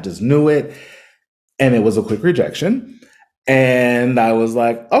out. I just knew it. And it was a quick rejection. And I was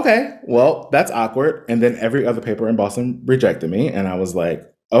like, okay, well, that's awkward. And then every other paper in Boston rejected me. And I was like,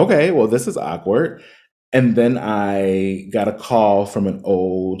 okay, well, this is awkward. And then I got a call from an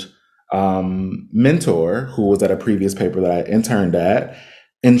old mentor who was at a previous paper that I interned at.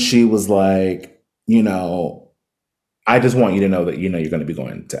 And she was like, I just want you to know that, you're going to be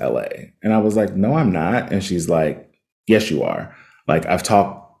going to LA. And I was like, no, I'm not. And she's like, yes, you are. Like, I've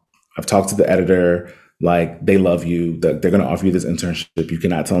talked to the editor, like they love you. They're going to offer you this internship. You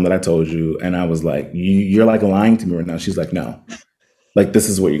cannot tell them that I told you. And I was like, you're like lying to me right now. She's like, no. Like, this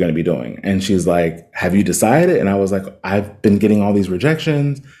is what you're going to be doing. And she's like, have you decided? And I was like, I've been getting all these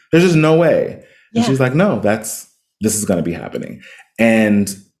rejections. There's just no way. Yeah. And she's like, no, this is going to be happening.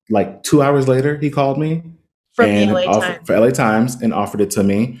 And like 2 hours later, he called me for LA Times and offered it to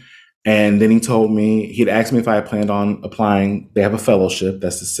me. And then he told me, he'd asked me if I had planned on applying. They have a fellowship.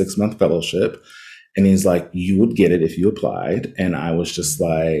 That's a 6-month fellowship. And he's like, you would get it if you applied. And I was just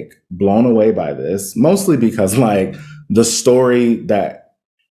like blown away by this, mostly because like the story that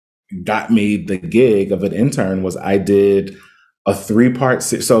got me the gig of an intern was I did a 3-part.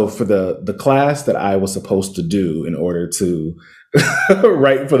 So for the class that I was supposed to do in order to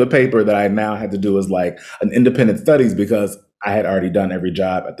write for the paper that I now had to do as like an independent studies because I had already done every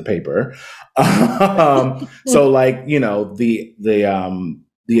job at the paper. So like,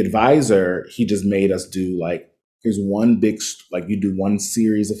 the advisor, he just made us do like, here's one big, like you do one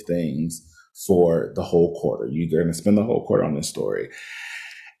series of things for the whole quarter. You're going to spend the whole quarter on this story.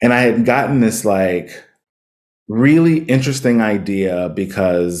 And I had gotten this like really interesting idea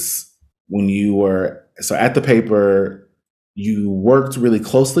because so at the paper, you worked really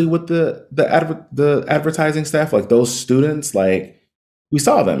closely with the advertising staff, like those students, like we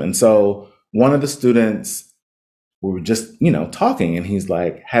saw them. And so one of the students, we were just, talking and he's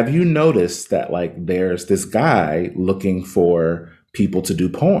like, have you noticed that like there's this guy looking for people to do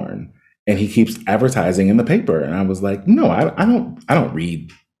porn and he keeps advertising in the paper? And I was like, no, I don't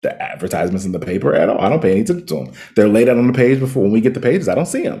read the advertisements in the paper at all. I don't pay any attention to them. They're laid out on the page before when we get the pages, I don't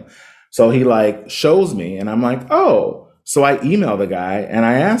see them. So he like shows me and I'm like, oh. So I email the guy and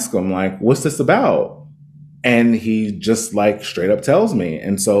I ask him like, what's this about? And he just like straight up tells me.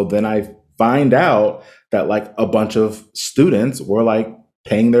 And so then I find out that like a bunch of students were like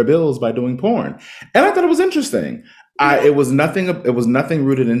paying their bills by doing porn. And I thought it was interesting. It was nothing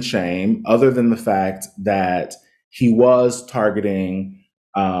rooted in shame other than the fact that he was targeting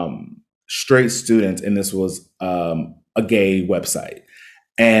straight students. And this was a gay website.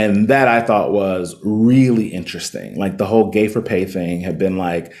 And that I thought was really interesting. Like the whole gay for pay thing had been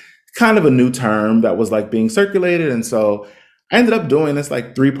like kind of a new term that was like being circulated. And so I ended up doing this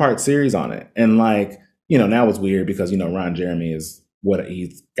like 3-part series on it. And like, now it's weird because, Ron Jeremy is what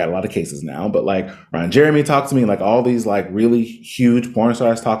he's got a lot of cases now, but like Ron Jeremy talked to me, like all these like really huge porn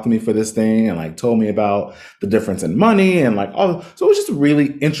stars talked to me for this thing and like told me about the difference in money and like all. So it was just a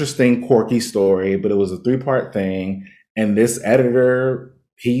really interesting, quirky story, but it was a 3-part thing. And this editor,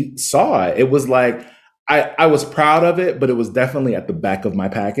 he saw it. It was like, I was proud of it, but it was definitely at the back of my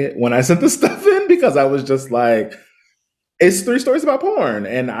packet when I sent the stuff in, because I was just like, it's 3 stories about porn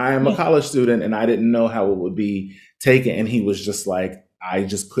and I'm a college student and I didn't know how it would be taken. And he was just like, I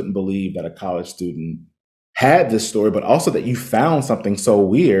just couldn't believe that a college student had this story, but also that you found something so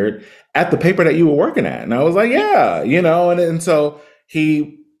weird at the paper that you were working at. And I was like, yeah, you know, and so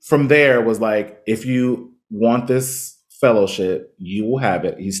he from there was like, if you want this fellowship, you will have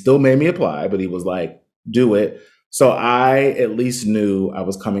it. He still made me apply, but he was like, do it. So I at least knew I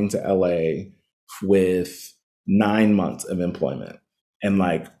was coming to LA with 9 months of employment and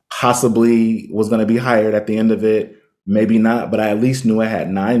like possibly was going to be hired at the end of it. Maybe not, but I at least knew I had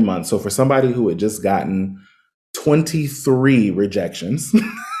 9 months. So for somebody who had just gotten 23 rejections,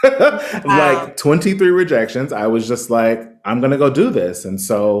 like 23 rejections, I was just like, I'm going to go do this. And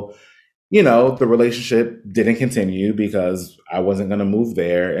so, you know, the relationship didn't continue because I wasn't going to move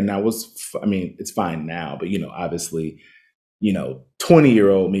there. And that was, I mean, it's fine now, but, you know, obviously, you know,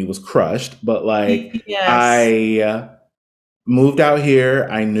 20-year-old me was crushed, but like I moved out here.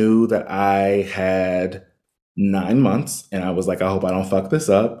 I knew that I had 9 months and I was like, I hope I don't fuck this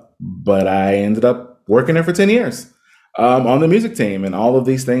up. But I ended up working there for 10 years on the music team and all of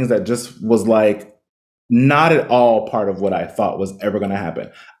these things that just was like not at all part of what I thought was ever going to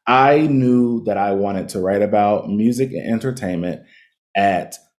happen. I knew that I wanted to write about music and entertainment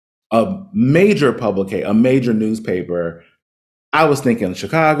at a major publication, a major newspaper. I was thinking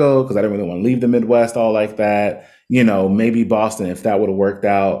Chicago because I didn't really want to leave the Midwest all like that. You know, maybe Boston if that would have worked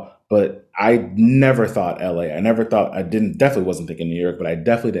out. But I never thought LA. Definitely wasn't thinking New York, but I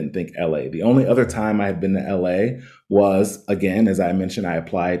definitely didn't think LA. The only other time I had been to LA was, again, as I mentioned, I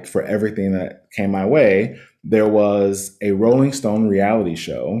applied for everything that came my way. There was a Rolling Stone reality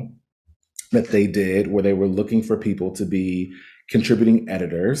show that they did where they were looking for people to be contributing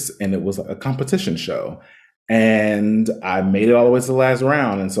editors, and it was a competition show. And I made it all the way to the last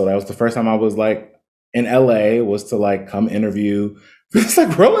round. And so that was the first time I was like in LA, was to like come interview this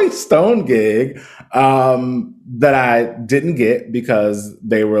like Rolling Stone gig that I didn't get because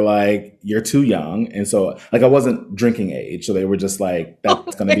they were like, you're too young. And so like I wasn't drinking age. So they were just like,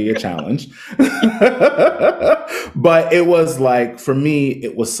 that's going to be a challenge. But it was like, for me,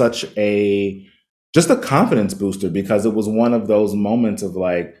 it was just a confidence booster because it was one of those moments of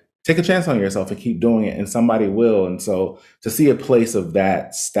like, take a chance on yourself and keep doing it and somebody will. And so to see a place of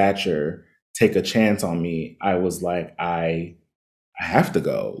that stature take a chance on me, I was like, I have to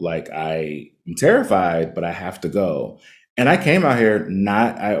go. Like I am terrified, but I have to go. And I came out here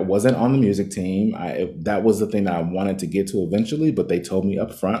I wasn't on the music team. That was the thing that I wanted to get to eventually, but they told me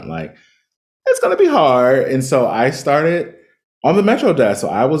up front, like, it's going to be hard. And so I started on the Metro desk. So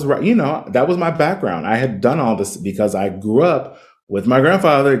I was, you know, that was my background. I had done all this because I grew up with my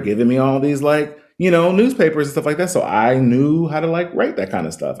grandfather giving me all these like, you know, newspapers and stuff like that. So I knew how to like write that kind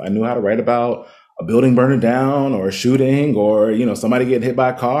of stuff. I knew how to write about a building burning down or a shooting or, you know, somebody getting hit by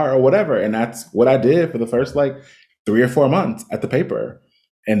a car or whatever. And that's what I did for the first like 3 or 4 months at the paper.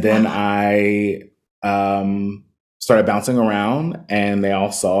 And then I started bouncing around and they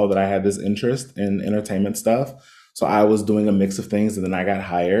all saw that I had this interest in entertainment stuff. So I was doing a mix of things and then I got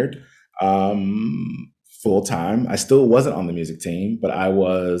hired full time. I still wasn't on the music team, but I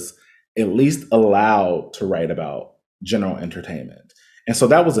was at least allowed to write about general entertainment. And so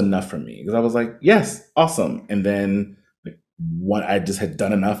that was enough for me because I was like, yes, awesome. And then I just had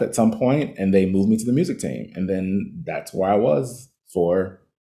done enough at some point and they moved me to the music team. And then that's where I was for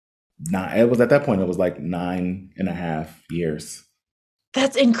it was at that point, it was like 9.5 years.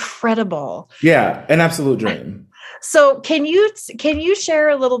 That's incredible. Yeah. An absolute dream. So can you share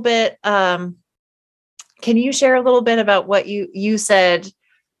a little bit, about what you said?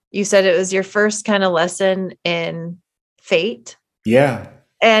 You said it was your first kind of lesson in fate. Yeah.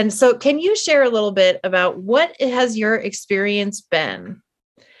 And so can you share a little bit about what has your experience been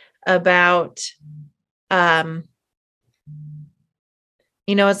about,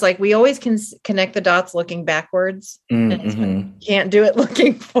 you know, it's like we always can connect the dots looking backwards and can't do it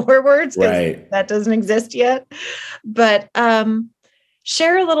looking forwards because that doesn't exist yet. But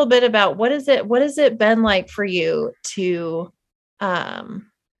share a little bit about what has it been like for you to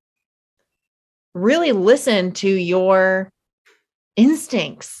really listen to your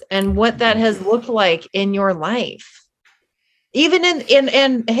instincts and what that has looked like in your life. Even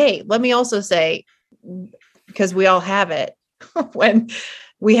and hey, let me also say, because we all have it, when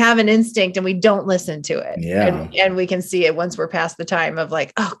we have an instinct and we don't listen to it. Yeah. And we can see it once we're past the time of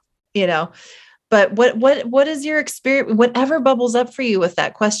like, oh, you know, but what is your experience, whatever bubbles up for you with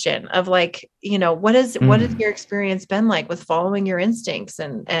that question of like, you know, what has your experience been like with following your instincts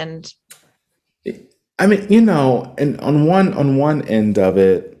and I mean, you know, and on one end of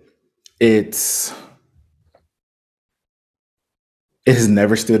it, it has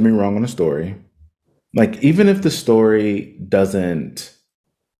never stood me wrong on a story. Like, even if the story doesn't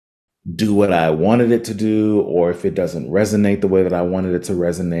do what I wanted it to do, or if it doesn't resonate the way that I wanted it to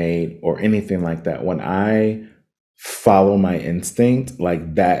resonate, or anything like that, when I follow my instinct,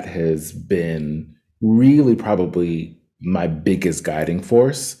 like, that has been really probably my biggest guiding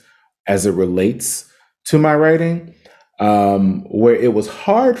force as it relates to my writing. Where it was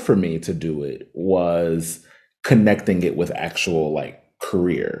hard for me to do it was connecting it with actual like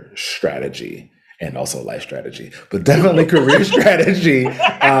career strategy and also life strategy, but definitely career strategy,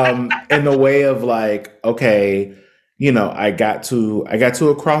 in the way of like, okay, you know, I got to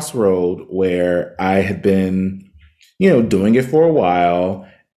a crossroad where I had been, you know, doing it for a while,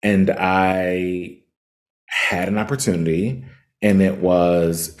 and I had an opportunity, and it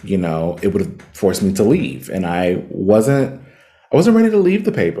was, you know, it would have forced me to leave, and I wasn't ready to leave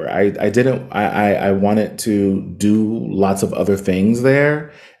the paper. I wanted to do lots of other things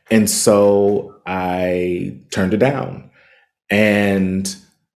there. And so I turned it down. And,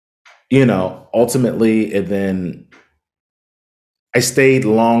 you know, ultimately, I stayed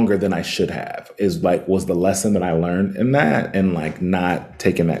longer than I should have, was the lesson that I learned in that, and like not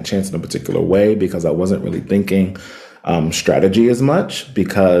taking that chance in a particular way because I wasn't really thinking strategy as much,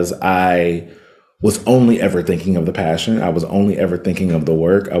 because I was only ever thinking of the passion. I was only ever thinking of the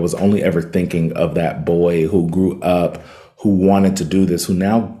work. I was only ever thinking of that boy who grew up, who wanted to do this, who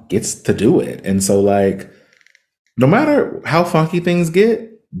now gets to do it. And so like, no matter how funky things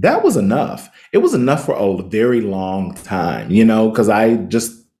get, that was enough. It was enough for a very long time, you know, because I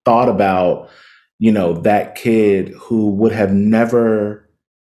just thought about, you know, that kid who would have never,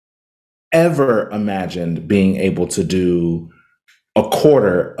 ever imagined being able to do a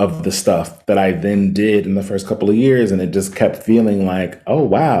quarter of the stuff that I then did in the first couple of years. And it just kept feeling like, oh,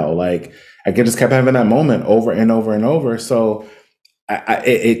 wow. Like I just kept having that moment over and over and over. So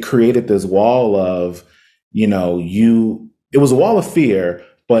it created this wall of, you know, it was a wall of fear,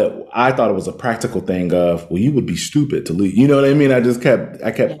 but I thought it was a practical thing of, well, you would be stupid to leave. You know what I mean? I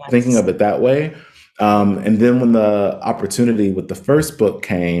kept thinking of it that way. And then when the opportunity with the first book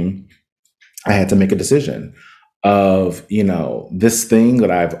came, I had to make a decision of, you know, this thing that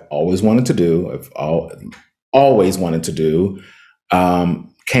I've always wanted to do,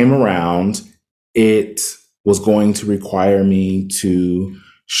 came around. It was going to require me to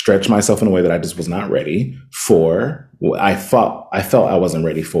stretch myself in a way that I just was not ready for. I felt I wasn't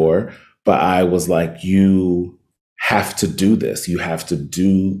ready for, but I was like, you have to do this. You have to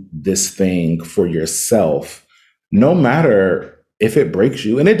do this thing for yourself, no matter if it breaks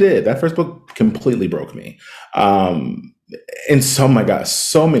you. And it did. That first book completely broke me. In so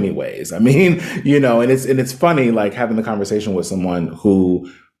many ways. I mean, you know, and it's funny, like having the conversation with someone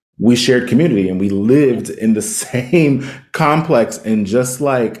who we shared community and we lived in the same complex, and just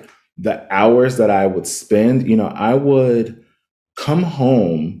like the hours that I would spend, you know, I would come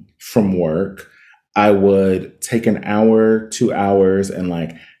home from work. I would take an hour, 2 hours, and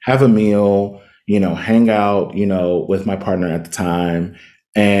like have a meal, you know, hang out, you know, with my partner at the time.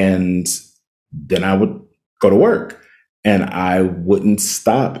 And then I would go to work, and I wouldn't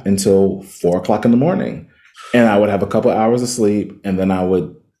stop until 4:00 in the morning. And I would have a couple hours of sleep, and then I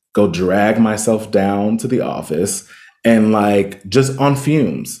would go drag myself down to the office and like just on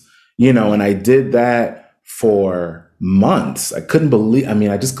fumes, you know, and I did that for months. I just couldn't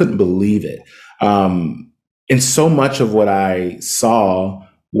believe it. And so much of what I saw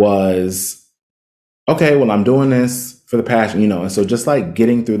was, okay, well, I'm doing this for the passion, you know? And so just like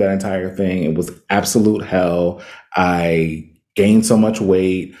getting through that entire thing, it was absolute hell. I gained so much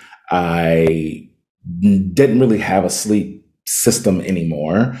weight. I didn't really have a sleep system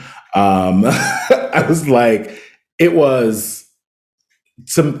anymore. I was like, it was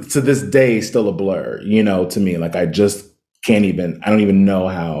to this day still a blur, you know, to me. Like I don't even know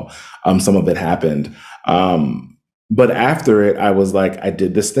how some of it happened. But after it, I was like, I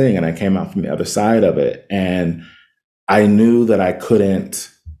did this thing and I came out from the other side of it. And I knew that I couldn't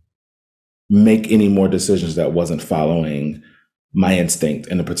make any more decisions that wasn't following my instinct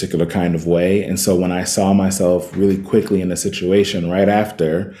in a particular kind of way. And so when I saw myself really quickly in a situation right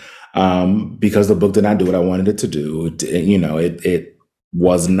after, because the book did not do what I wanted it to do, you know, it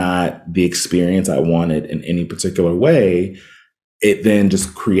was not the experience I wanted in any particular way, it then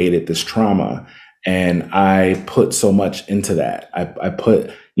just created this trauma. And I put so much into that. I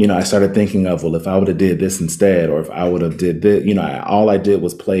put, I started thinking of, well, if I would have did this instead, or if I would have did this, all I did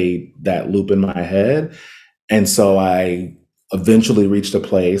was play that loop in my head. And so I eventually reached a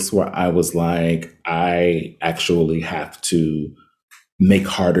place where I was like, I actually have to make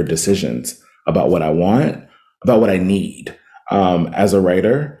harder decisions about what I want, about what I need, as a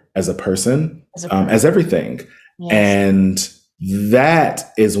writer, as a person, as everything. Yes. And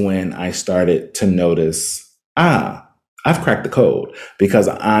that is when I started to notice, I've cracked the code, because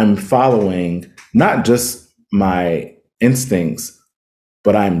I'm following not just my instincts,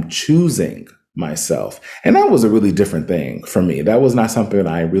 but I'm choosing myself. And that was a really different thing for me. That was not something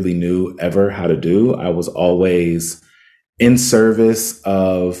I really knew ever how to do. I was always in service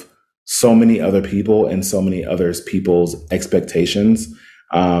of so many other people and so many others people's expectations,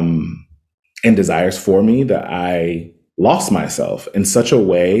 and desires for me, that I lost myself in such a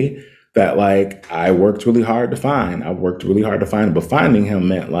way that, like, I worked really hard to find. But finding him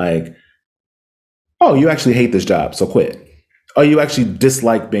meant like, oh, you actually hate this job, so quit. Oh, you actually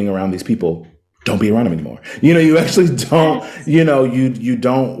dislike being around these people, don't be around them anymore. You actually don't, you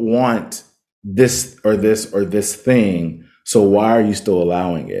don't want this or this or this thing. So why are you still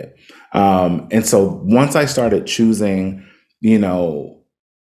allowing it? And so once I started choosing my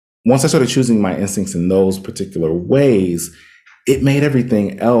instincts in those particular ways, it made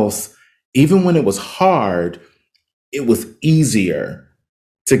everything else, even when it was hard, it was easier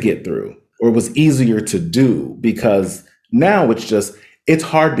to get through, or it was easier to do, because now it's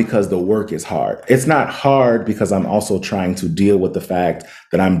hard because the work is hard. It's not hard because I'm also trying to deal with the fact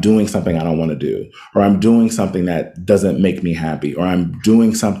that I'm doing something I don't want to do, or I'm doing something that doesn't make me happy, or I'm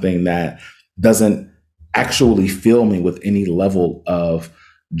doing something that doesn't actually fill me with any level of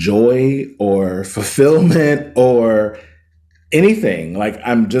joy or fulfillment or anything. Like,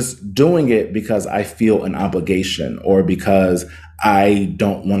 I'm just doing it because I feel an obligation, or because I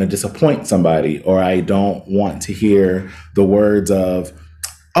don't want to disappoint somebody, or I don't want to hear the words of,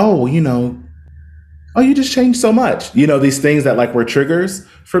 oh, you just changed so much. These things that, like, were triggers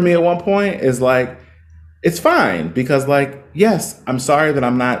for me at one point, is like, it's fine, because, like, yes, I'm sorry that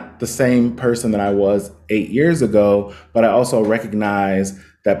I'm not the same person that I was 8 years ago, but I also recognize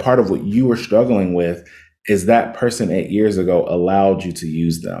that part of what you were struggling with is that person 8 years ago allowed you to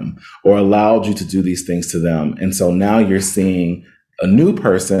use them, or allowed you to do these things to them. And so now you're seeing a new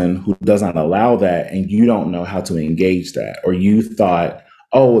person who does not allow that, and you don't know how to engage that. Or you thought,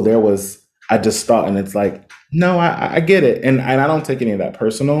 oh, I just thought, and it's like, no, I get it. And I don't take any of that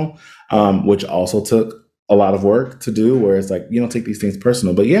personal, which also took a lot of work to do, where it's like, you don't take these things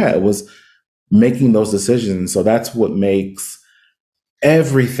personal. But yeah, it was making those decisions. So that's what makes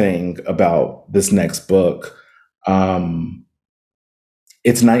everything about this next book,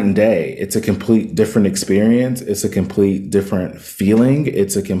 it's night and day. It's a complete different experience. It's a complete different feeling.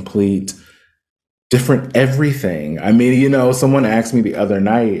 It's a complete different everything. I mean, someone asked me the other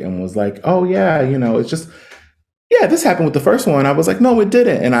night and was like, oh yeah, it's just, yeah, this happened with the first one. I was like, no, it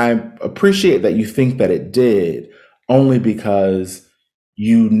didn't. And I appreciate that you think that it did, only because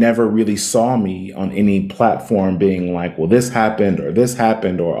you never really saw me on any platform being like, well, this happened,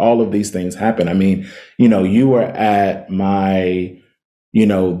 or all of these things happened. I mean, you were at my,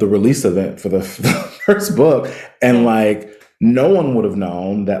 the release event for the first book, and like, no one would have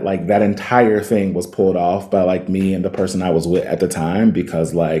known that, like, that entire thing was pulled off by, like, me and the person I was with at the time,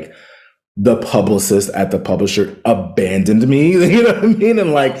 because, like, the publicist at the publisher abandoned me, you know what I mean?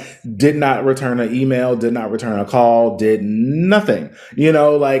 And, like, did not return an email, did not return a call, did nothing,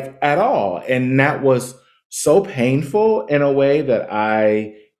 like, at all. And that was so painful in a way that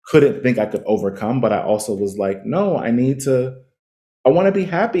I couldn't think I could overcome. But I also was like, no, I want to be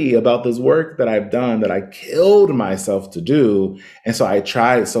happy about this work that I've done, that I killed myself to do. And so I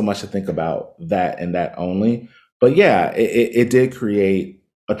tried so much to think about that and that only. But yeah, it did create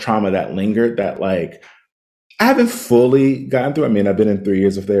a trauma that lingered, that, like, I haven't fully gotten through. I mean, I've been in 3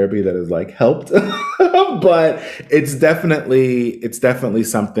 years of therapy that has, like, helped, but it's definitely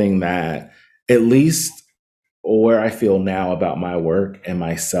something that, at least where I feel now about my work and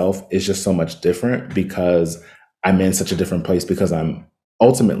myself, is just so much different, because I'm in such a different place, because I'm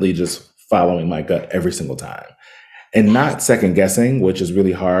ultimately just following my gut every single time, and not second guessing, which is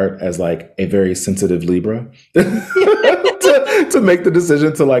really hard as, like, a very sensitive Libra to make the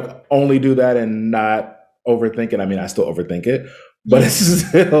decision to, like, only do that and not overthink it. I mean, I still overthink it, but it's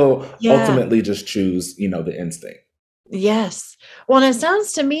still ultimately just choose, the instinct. Yes. Well, and it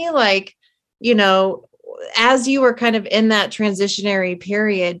sounds to me like, as you were kind of in that transitionary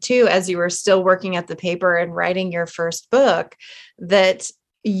period too, as you were still working at the paper and writing your first book, that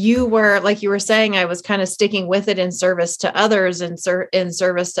you were, like you were saying, I was kind of sticking with it in service to others and in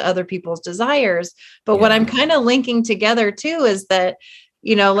service to other people's desires. But what I'm kind of linking together too is that,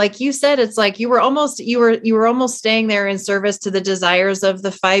 like you said, it's like you were almost staying there in service to the desires of the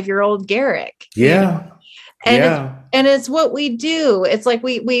 5-year-old Garrick. Yeah. And it's what we do. It's like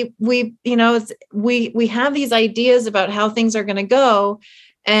we have these ideas about how things are going to go.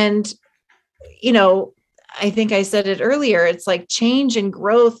 And, I think I said it earlier, it's like change and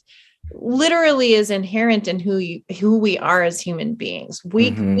growth literally is inherent in who we are as human beings.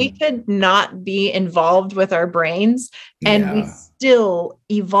 We could not be involved with our brains and we still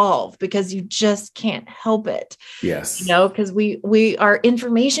evolve because you just can't help it. Yes. Because we are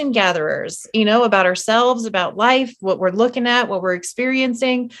information gatherers, about ourselves, about life, what we're looking at, what we're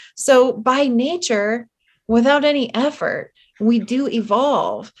experiencing. So by nature, without any effort, we do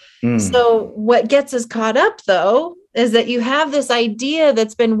evolve. So what gets us caught up, though, is that you have this idea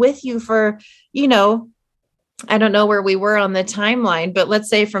that's been with you for, I don't know where we were on the timeline, but let's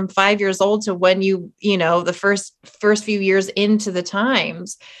say from 5 years old to when the first few years into the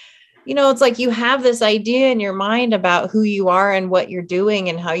times, it's like you have this idea in your mind about who you are and what you're doing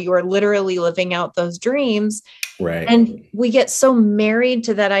and how you are literally living out those dreams. Right. And we get so married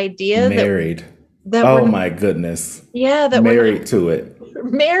to that idea that oh my goodness. Yeah. That married to it.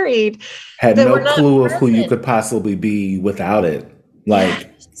 Married. Had no clue of who you could possibly be without it.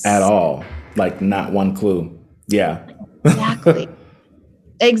 At all. Not one clue. Yeah. Exactly.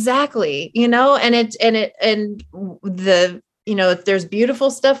 Exactly. There's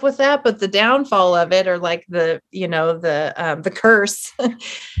beautiful stuff with that, but the downfall of it, or the curse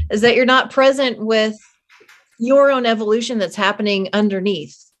is that you're not present with your own evolution that's happening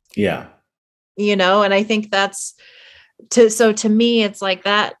underneath. Yeah. And I think that's to me, it's like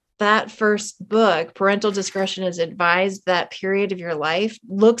that first book, Parental Discretion is Advised, that period of your life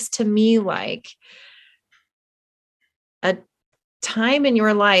looks to me like a time in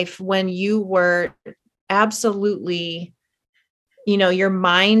your life when you were absolutely, your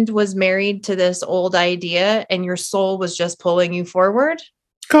mind was married to this old idea and your soul was just pulling you forward.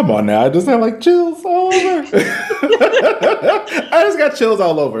 Come on now. I just had chills all over. I just got chills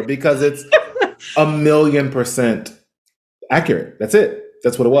all over because it's 1,000,000% accurate. That's it.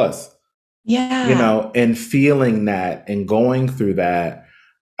 That's what it was. Yeah. And feeling that and going through that,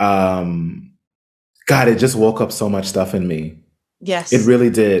 God, it just woke up so much stuff in me. Yes. It really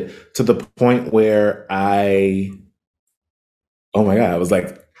did, to the point where oh my God, I was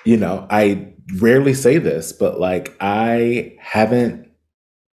like, I rarely say this, but I haven't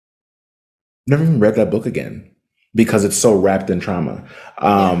never even read that book again because it's so wrapped in trauma.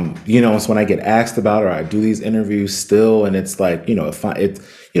 It's when I get asked about it, or I do these interviews still, and it's like, it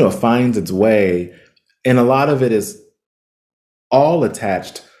finds its way. And a lot of it is all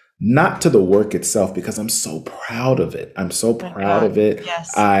attached, not to the work itself, because I'm so proud of it. I'm so proud of it.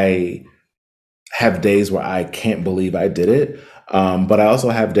 Yes. I have days where I can't believe I did it. But I also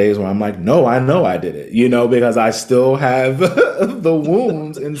have days where I'm like, no, I know I did it, because I still have the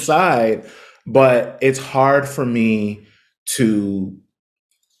wounds inside. But it's hard for me to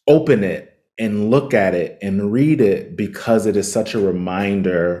open it and look at it and read it because it is such a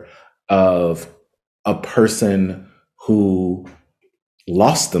reminder of a person who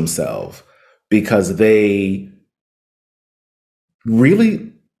lost themselves because they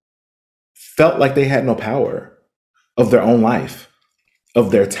really felt like they had no power of their own life, of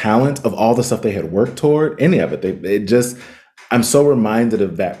their talent, of all the stuff they had worked toward, any of it. I'm so reminded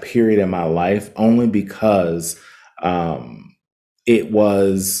of that period in my life only because it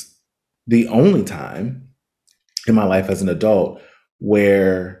was the only time in my life as an adult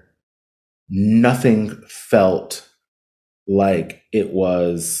where nothing felt like it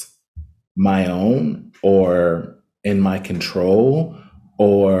was my own or in my control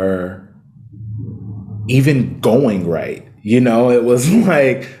or even going right. It was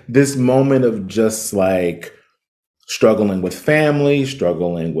like this moment of just struggling with family,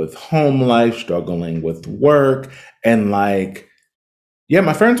 struggling with home life, struggling with work. And my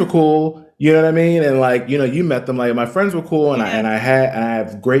friends were cool. You know what I mean? And you met them, my friends were cool. And I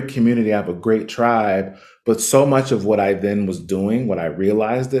have great community. I have a great tribe. But so much of what I then was doing, when I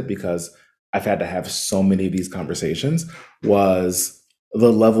realized it, because I've had to have so many of these conversations, was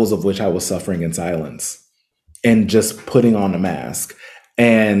the levels of which I was suffering in silence and just putting on a mask.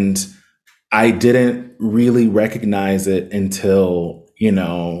 And I didn't really recognize it until,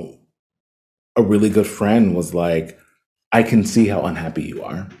 a really good friend was like, I can see how unhappy you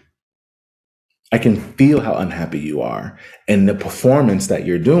are. I can feel how unhappy you are and the performance that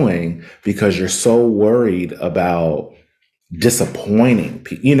you're doing because you're so worried about disappointing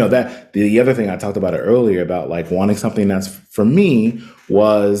people. You know, that the other thing I talked about it earlier about like wanting something that's for me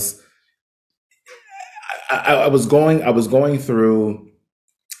was I was going through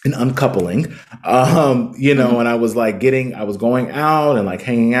an uncoupling, and I was like I was going out and like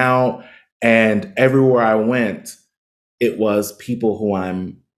hanging out, and everywhere I went, it was people who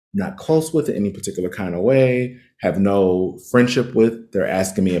I'm not close with in any particular kind of way, have no friendship with. They're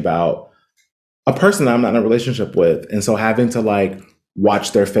asking me about a person that I'm not in a relationship with. And so having to like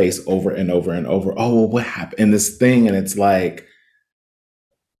watch their face over and over and over. Oh, well, what happened in this thing? And it's like,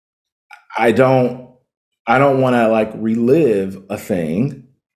 I don't want to like relive a thing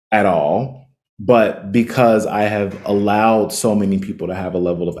at all. But because I have allowed so many people to have a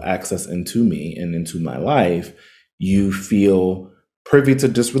level of access into me and into my life, you feel privy to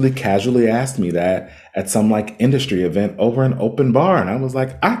just really casually ask me that at some like industry event over an open bar. And I was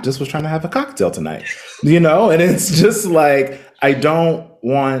like, I just was trying to have a cocktail tonight, and it's just like, I don't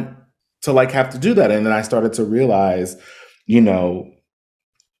want to like have to do that. And then I started to realize,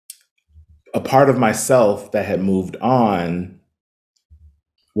 a part of myself that had moved on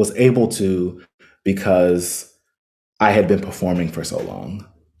was able to because I had been performing for so long.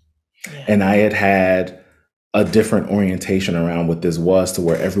 Yeah. And I had a different orientation around what this was to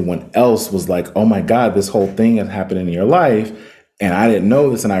where everyone else was like, oh my God, this whole thing has happened in your life. And I didn't know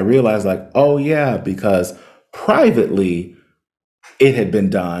this. And I realized like, oh yeah, because privately it had been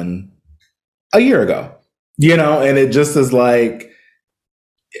done a year ago, and it just is like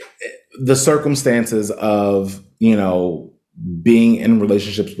the circumstances of, being in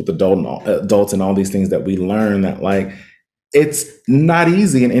relationships with adults and all these things that we learn that like, it's not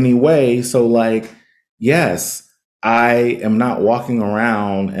easy in any way. So like, yes, I am not walking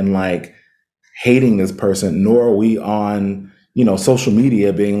around and like hating this person, nor are we on, social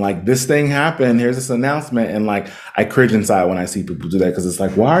media being like, this thing happened, here's this announcement. And like, I cringe inside when I see people do that because it's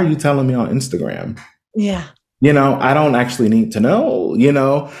like, why are you telling me on Instagram? Yeah. I don't actually need to know,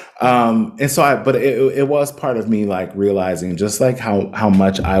 and so but it was part of me like realizing just like how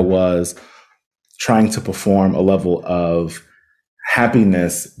much I was trying to perform a level of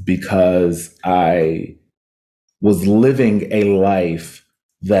happiness because I was living a life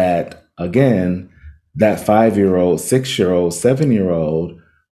that, again, that 5-year-old, 6-year-old, 7-year-old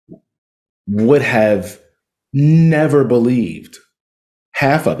would have never believed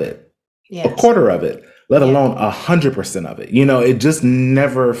half of it, yes, a quarter of it, let alone 100% of it. It just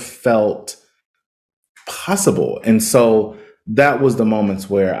never felt possible. And so that was the moments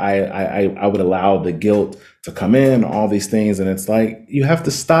where I would allow the guilt to come in, all these things. And it's like, you have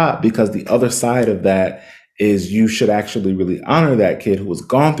to stop, because the other side of that is you should actually really honor that kid who has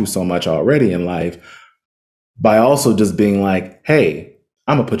gone through so much already in life by also just being like, hey,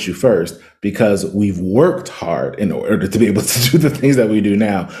 I'm gonna put you first because we've worked hard in order to be able to do the things that we do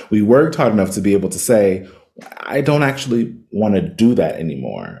now. We worked hard enough to be able to say, I don't actually want to do that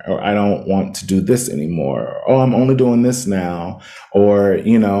anymore, or I don't want to do this anymore, or oh, I'm only doing this now, or,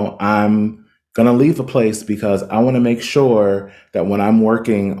 I'm going to leave a place because I want to make sure that when I'm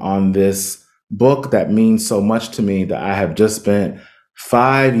working on this book that means so much to me, that I have just spent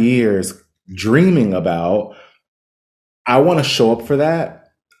 5 years dreaming about, I want to show up for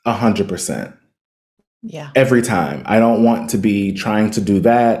that 100%. Yeah. Every time. I don't want to be trying to do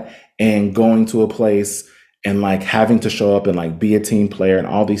that and going to a place and like having to show up and like be a team player and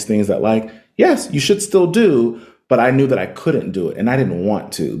all these things that like, yes, you should still do, but I knew that I couldn't do it and I didn't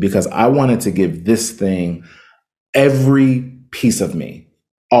want to, because I wanted to give this thing every piece of me,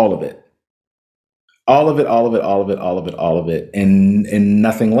 all of it, all of it, all of it, all of it, all of it, all of it, and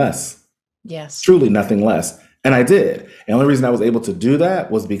nothing less. Yes. Truly nothing less. And I did. And the only reason I was able to do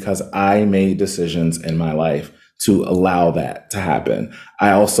that was because I made decisions in my life to allow that to happen.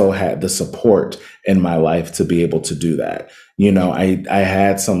 I also had the support in my life to be able to do that. I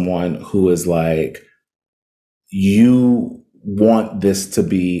had someone who is like, you want this to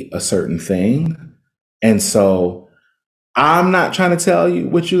be a certain thing. And so I'm not trying to tell you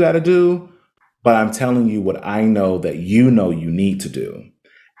what you got to do, but I'm telling you what I know that you need to do.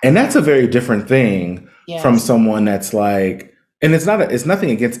 And that's a very different thing. Yes. From someone that's like, and it's nothing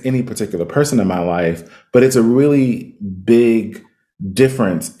against any particular person in my life, but it's a really big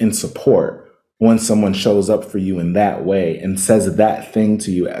difference in support when someone shows up for you in that way and says that thing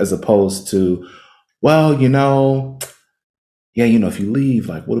to you, as opposed to, well, if you leave,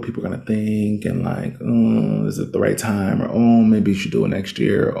 like, what are people going to think? And like, oh, is it the right time? Or, oh, maybe you should do it next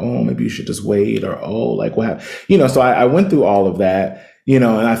year. Or, oh, maybe you should just wait. Or, oh, like what happened? So I went through all of that. and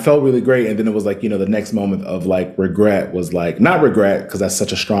I felt really great. And then it was like, the next moment of like regret was like, not regret, because that's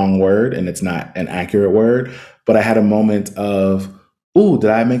such a strong word and it's not an accurate word, but I had a moment of, ooh, did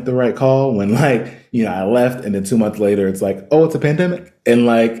I make the right call? When like, I left and then 2 months later, it's like, oh, it's a pandemic. And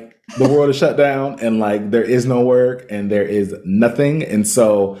like the world is shut down and like there is no work and there is nothing. And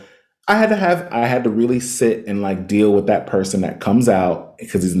so I had to really sit and like deal with that person that comes out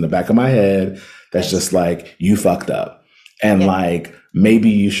because he's in the back of my head. That's just like, you fucked up. And like, maybe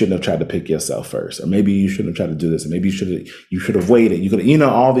you shouldn't have tried to pick yourself first, or maybe you shouldn't have tried to do this. And maybe you should have waited. You could,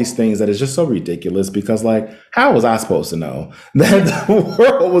 all these things that is just so ridiculous because like, how was I supposed to know that the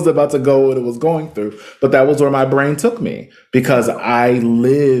world was about to go what it was going through? But that was where my brain took me because I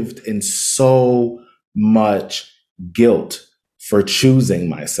lived in so much guilt for choosing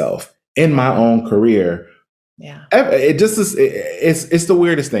myself in my own career. Yeah. It just is, it's the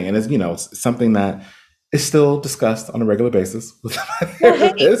weirdest thing. And it's, it's something that is still discussed on a regular basis with my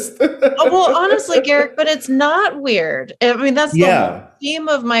therapist. Well, honestly, Garrick, but it's not weird. I mean, that's the whole theme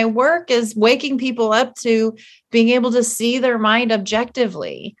of my work is waking people up to being able to see their mind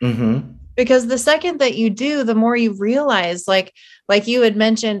objectively. Mm-hmm. Because the second that you do, the more you realize, like you had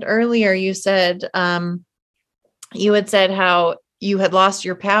mentioned earlier, you had said how you had lost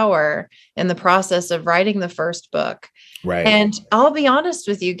your power in the process of writing the first book. Right. And I'll be honest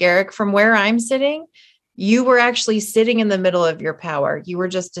with you, Garrick, from where I'm sitting, you were actually sitting in the middle of your power. You were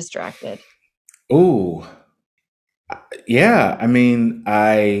just distracted. Ooh. Yeah. I mean,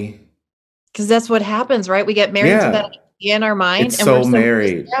 because that's what happens, right? We get married to that idea in our mind, it's and so we're so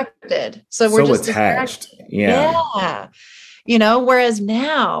married. Distracted. So we're just attached. Distracted. Yeah. Whereas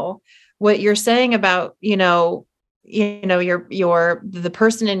now what you're saying about, the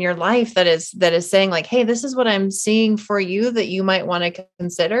person in your life that is saying like, hey, this is what I'm seeing for you that you might want to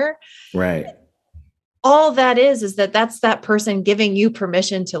consider. Right. All that is that's that person giving you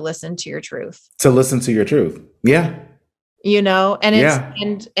permission to listen to your truth. Yeah. And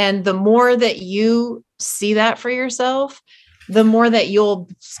it's, and the more that you see that for yourself, the more that you'll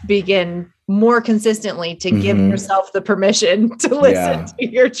begin more consistently to give yourself the permission to listen to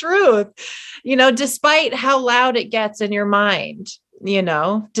your truth, despite how loud it gets in your mind,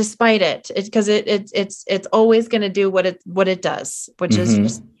 despite it, because it's always going to do what it does, which is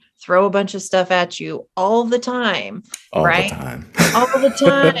just throw a bunch of stuff at you all the time, right? All the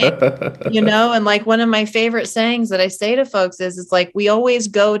time, and like one of my favorite sayings that I say to folks is, it's like, we always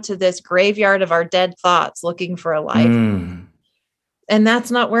go to this graveyard of our dead thoughts looking for aliveness. And that's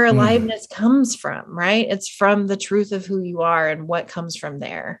not where aliveness comes from, right? It's from the truth of who you are and what comes from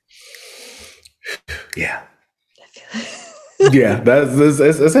there. Yeah. Yeah.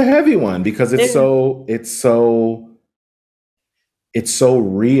 It's a heavy one because it's so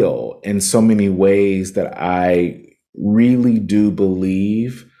real in so many ways that I really do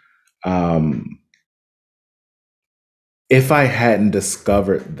believe if I hadn't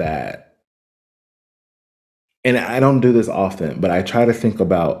discovered that, and I don't do this often, but I try to think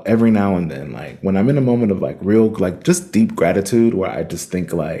about every now and then, like when I'm in a moment of like real, like just deep gratitude where I just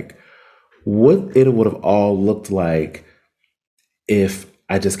think like what it would have all looked like if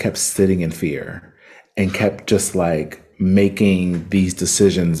I just kept sitting in fear and kept just like making these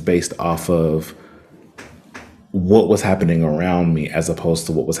decisions based off of what was happening around me as opposed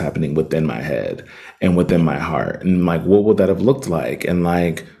to what was happening within my head and within my heart. And like, what would that have looked like? And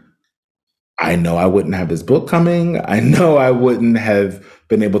like, I know I wouldn't have this book coming. I know I wouldn't have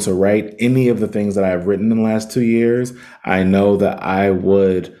been able to write any of the things that I've written in the last 2 years. I know that I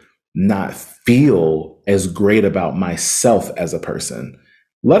would not feel as great about myself as a person,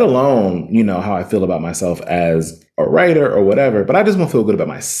 let alone, how I feel about myself as a writer or whatever, but I just won't feel good about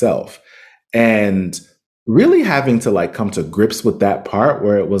myself. And really having to like come to grips with that part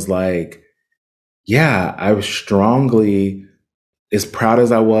where it was like, yeah, I was strongly, as proud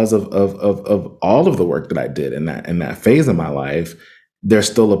as I was of all of the work that I did in that phase of my life,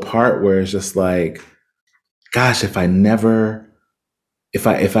 there's still a part where it's just like, gosh, if I didn't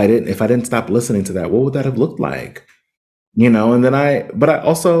stop listening to that, what would that have looked like? And then I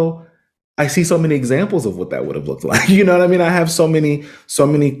see so many examples of what that would have looked like. You know what I mean? I have so many,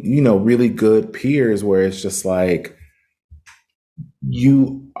 really good peers where it's just like,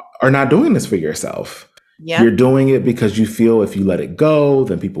 you are not doing this for yourself. Yeah. You're doing it because you feel if you let it go,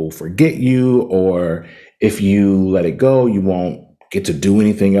 then people will forget you. Or if you let it go, you won't get to do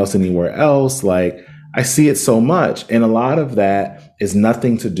anything else anywhere else. Like I see it so much. And a lot of that is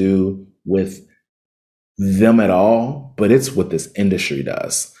nothing to do with them at all, but it's what this industry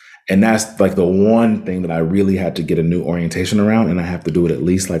does. And that's like the one thing that I really had to get a new orientation around. And I have to do it at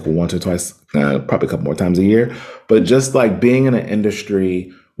least like once or twice, probably a couple more times a year. But just like being in an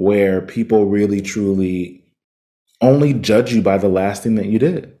industry where people really, truly only judge you by the last thing that you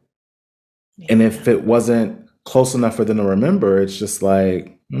did. Yeah. And if it wasn't close enough for them to remember, it's just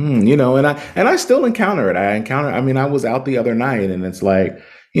like, you know, and I still encounter it. I mean, I was out the other night and it's like,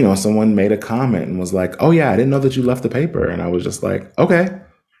 you know, someone made a comment and was like, oh yeah, I didn't know that you left the paper. And I was just like, okay.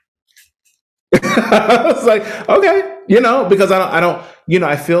 I was like, okay, you know, because I don't, you know,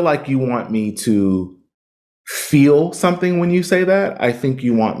 I feel like you want me to feel something when you say that. I think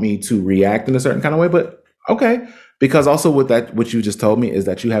you want me to react in a certain kind of way, but okay. Because also with that, what you just told me is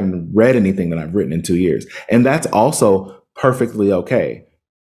that you haven't read anything that I've written in 2 years. And that's also perfectly okay.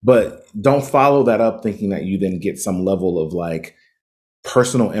 But don't follow that up thinking that you then get some level of like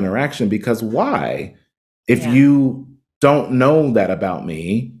personal interaction, because why? If you don't know that about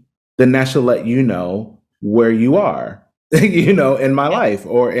me, then that should let you know where you are, you know, in my life.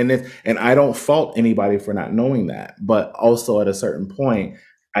 And I don't fault anybody for not knowing that. But also at a certain point,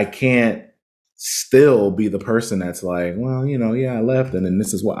 I can't still be the person that's like, well, you know, yeah, I left. And then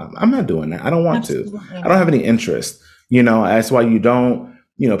this is what I'm not doing that. I don't want to. I don't have any interest. You know, that's why you don't,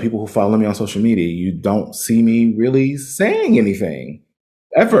 you know, people who follow me on social media, you don't see me really saying anything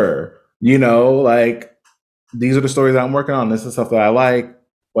ever, you know, like these are the stories that I'm working on. This is stuff that I like,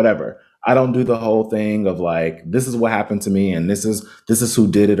 whatever. I don't do the whole thing of like, this is what happened to me and this is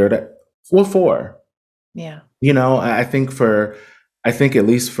who did it or that. What for? Yeah. You know, I think at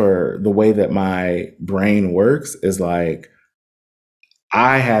least for the way that my brain works is like,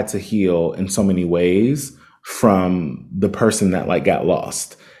 I had to heal in so many ways from the person that like got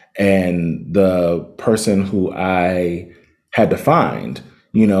lost and the person who I had to find,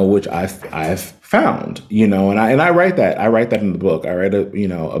 you know, which I've found, you know, and I write that in the book. I write, you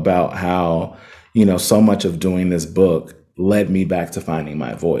know, about how, you know, so much of doing this book led me back to finding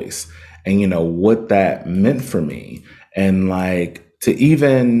my voice and, you know, what that meant for me. And like to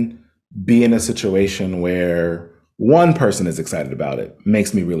even be in a situation where one person is excited about it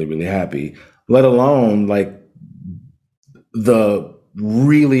makes me really, really happy, let alone like the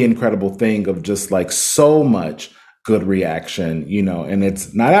really incredible thing of just like so much good reaction, you know, and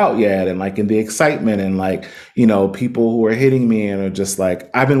it's not out yet. And like in the excitement and like, you know, people who are hitting me and are just like,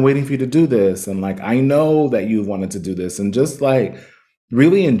 I've been waiting for you to do this. And like, I know that you wanted to do this, and just like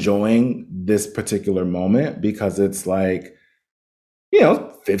really enjoying this particular moment because it's like, you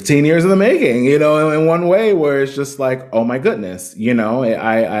know, 15 years in the making, you know, in one way where it's just like, oh my goodness, you know,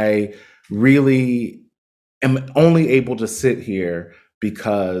 I really am only able to sit here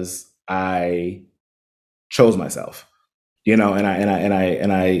because I chose myself, you know, and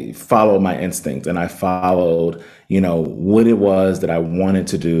I followed my instinct and I followed, you know, what it was that I wanted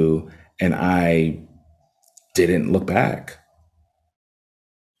to do. And I didn't look back.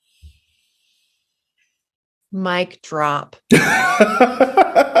 Mic drop.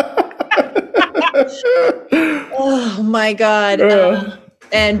 Oh my God.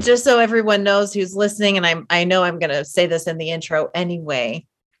 And just so everyone knows who's listening, and I know I'm going to say this in the intro anyway,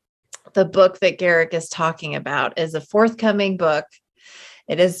 the book that Garrick is talking about is a forthcoming book.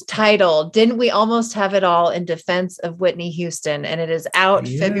 It is titled, Didn't We Almost Have It All in Defense of Whitney Houston? And it is out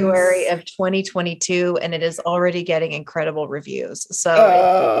February of 2022, and it is already getting incredible reviews. So,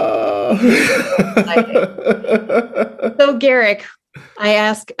 so Garrick,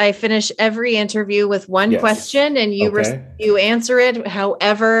 I finish every interview with one question, and you answer it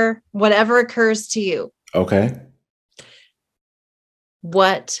whatever occurs to you. Okay.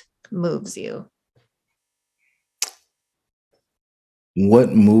 What moves you? What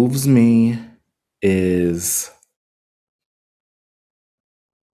moves me is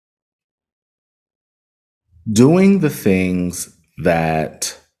doing the things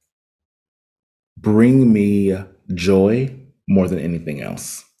that bring me joy more than anything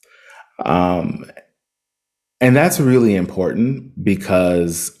else. And that's really important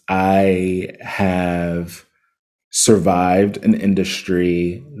because I have survived an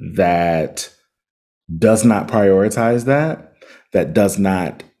industry that does not prioritize that does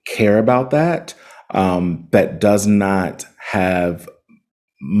not care about that does not have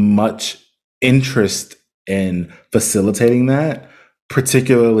much interest in facilitating that,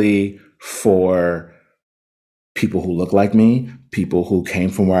 particularly for people who look like me, people who came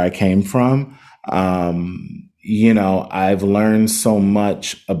from where I came from. You know, I've learned so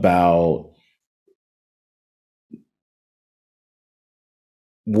much about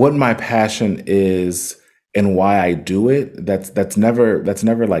what my passion is and why I do it. That's never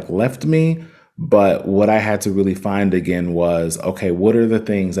like left me, But what I had to really find again was, okay, what are the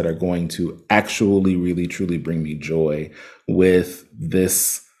things that are going to actually, really, truly bring me joy with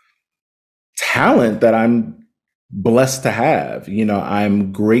this talent that I'm blessed to have?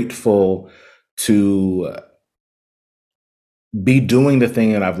 I'm grateful to be doing the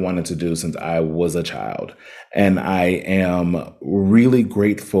thing that I've wanted to do since I was a child. And I am really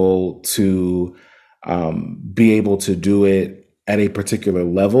grateful to be able to do it at a particular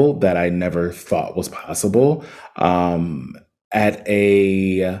level that I never thought was possible, at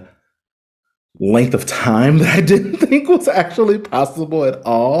a length of time that I didn't think was actually possible at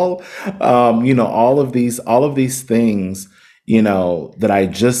all. All of these things, that I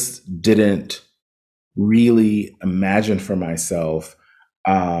just didn't really imagine for myself,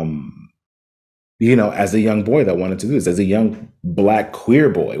 as a young boy that wanted to do this, as a young Black queer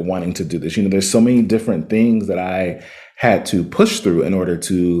boy wanting to do this. There's so many different things that I had to push through in order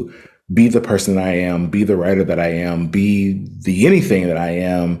to be the person I am, be the writer that I am, be the anything that I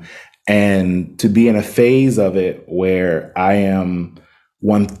am, and to be in a phase of it where I am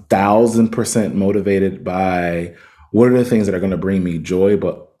 1000% motivated by what are the things that are going to bring me joy,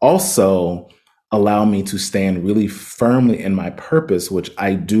 but also allow me to stand really firmly in my purpose, which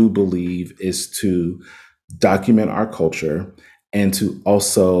I do believe is to document our culture and to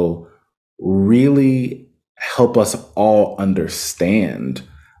also really help us all understand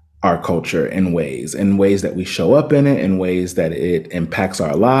our culture in ways that we show up in it, in ways that it impacts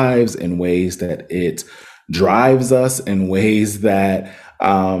our lives, in ways that it drives us, in ways that,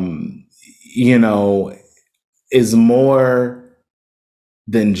 is more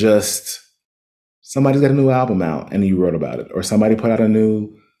than just somebody's got a new album out and you wrote about it, or somebody put out a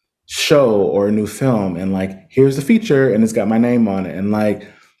new show or a new film and here's the feature and it's got my name on it. And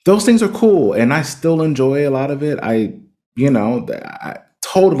those things are cool. And I still enjoy a lot of it. I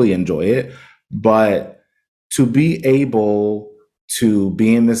totally enjoy it. But to be able to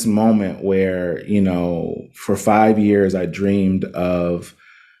be in this moment where, for 5 years, I dreamed of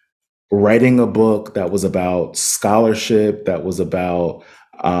writing a book that was about scholarship, that was about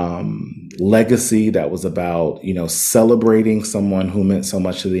legacy, that was about, celebrating someone who meant so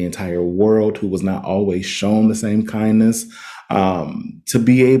much to the entire world, who was not always shown the same kindness, to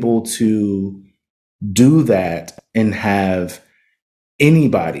be able to do that and have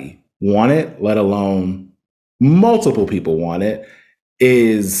anybody want it, let alone multiple people want it,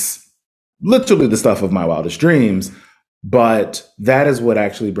 is literally the stuff of my wildest dreams. But that is what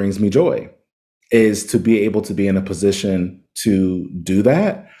actually brings me joy, is to be able to be in a position to do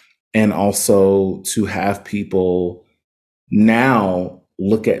that. And also to have people now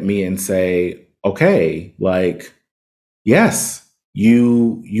look at me and say, okay, yes,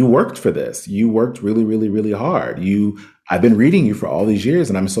 you worked for this. You worked really, really, really hard. I've been reading you for all these years,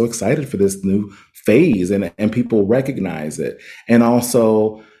 and I'm so excited for this new phase, and people recognize it. And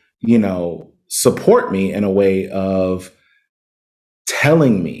also, support me in a way of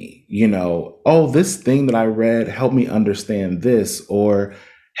telling me, oh, this thing that I read helped me understand this, or,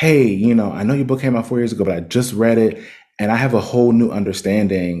 hey, I know your book came out 4 years ago, but I just read it and I have a whole new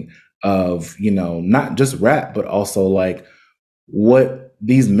understanding of, not just rap, but also what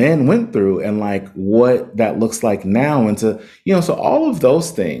these men went through and what that looks like now. And to, so all of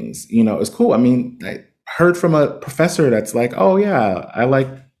those things, is cool. I mean, I heard from a professor that's oh yeah,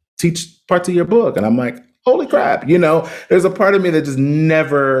 I teach parts of your book. And I'm holy crap, there's a part of me that just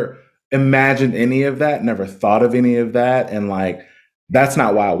never imagined any of that, never thought of any of that. And that's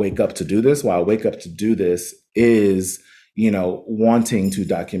not why I wake up to do this. Why I wake up to do this is, wanting to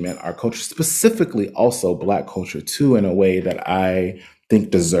document our culture, specifically also Black culture too, in a way that I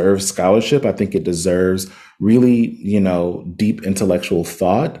think deserves scholarship. I think it deserves really, deep intellectual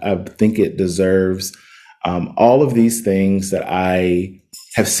thought. I think it deserves all of these things that I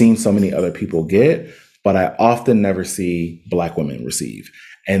have seen so many other people get, but I often never see Black women receive.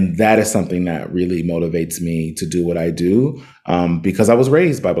 And that is something that really motivates me to do what I do, because I was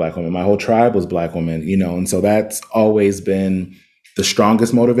raised by Black women. My whole tribe was Black women, and so that's always been the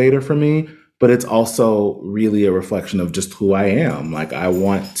strongest motivator for me. But it's also really a reflection of just who I am. I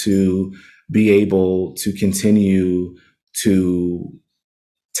want to be able to continue to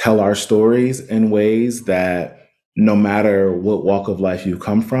tell our stories in ways that no matter what walk of life you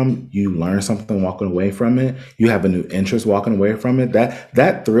come from, you learn something walking away from it. You have a new interest walking away from it.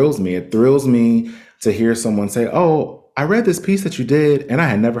 That thrills me. It thrills me to hear someone say, oh, I read this piece that you did and I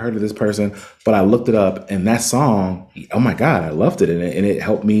had never heard of this person, but I looked it up and that song, oh my God, I loved it. And it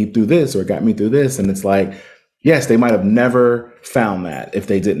helped me through this, or it got me through this. And it's Yes, they might have never found that if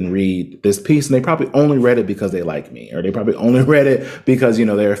they didn't read this piece. And they probably only read it because they like me, or they probably only read it because,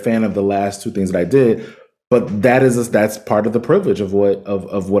 they're a fan of the last two things that I did. But that's part of the privilege of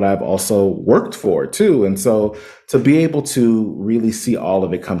what I've also worked for too. And so to be able to really see all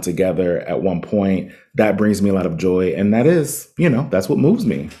of it come together at one point, that brings me a lot of joy. And that is, that's what moves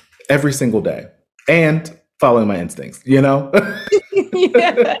me every single day, and following my instincts, Yes.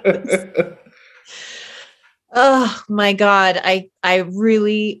 Oh my God. I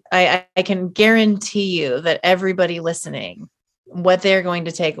can guarantee you that everybody listening, what they're going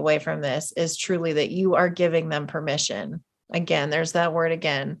to take away from this is truly that you are giving them permission. Again, there's that word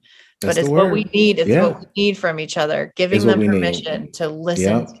again, but it's what we need. It's what we need from each other, giving them permission to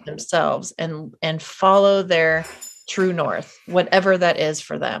listen to themselves and follow their true north, whatever that is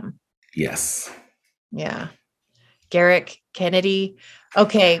for them. Yes. Yeah. Garrick Kennedy.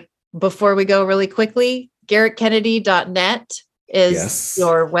 Okay. Before we go really quickly, GarrickKennedy.net is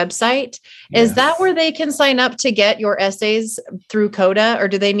your website. Is that where they can sign up to get your essays through Coda, or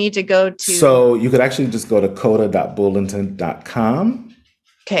do they need to go to? So you could actually just go to coda.bulletin.com.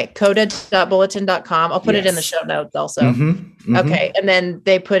 Okay. Coda.bulletin.com. I'll put it in the show notes also. Okay. And then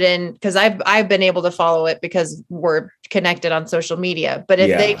they put in, because I've been able to follow it because we're connected on social media. But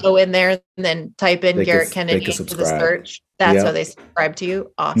if they go in there and then type in Garrick Kennedy into the search, that's how they subscribe to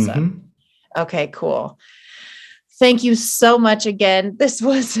you. Awesome. Okay, cool. Thank you so much again. This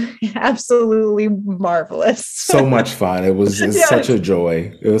was absolutely marvelous. So much fun. It was such a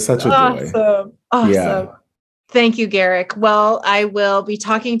joy. It was such a joy. Awesome. Yeah. Thank you, Garrick. Well, I will be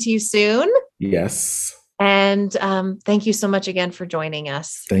talking to you soon. Yes. And thank you so much again for joining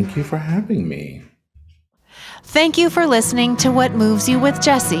us. Thank you for having me. Thank you for listening to What Moves You with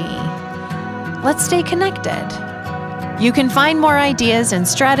Jessie. Let's stay connected. You can find more ideas and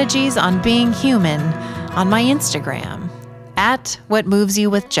strategies on being human on my Instagram,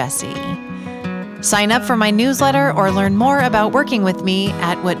 @WhatMovesYouWithJessie. Sign up for my newsletter or learn more about working with me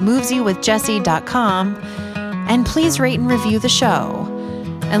at whatmovesyouwithjessie.com. And please rate and review the show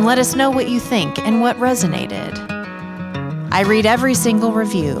and let us know what you think and what resonated. I read every single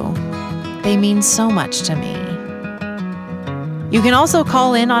review. They mean so much to me. You can also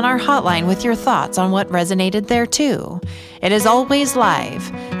call in on our hotline with your thoughts on what resonated there too. It is always live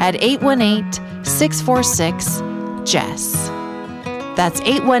at 818-646-JESS. That's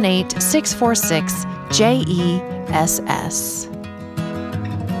 818-646-JESS.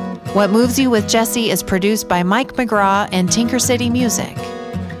 What Moves You with Jessie is produced by Mike McGraw and Tinker City Music.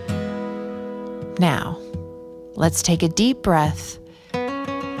 Now, let's take a deep breath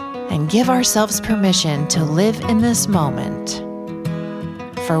and give ourselves permission to live in this moment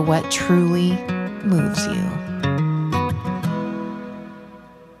for what truly moves you.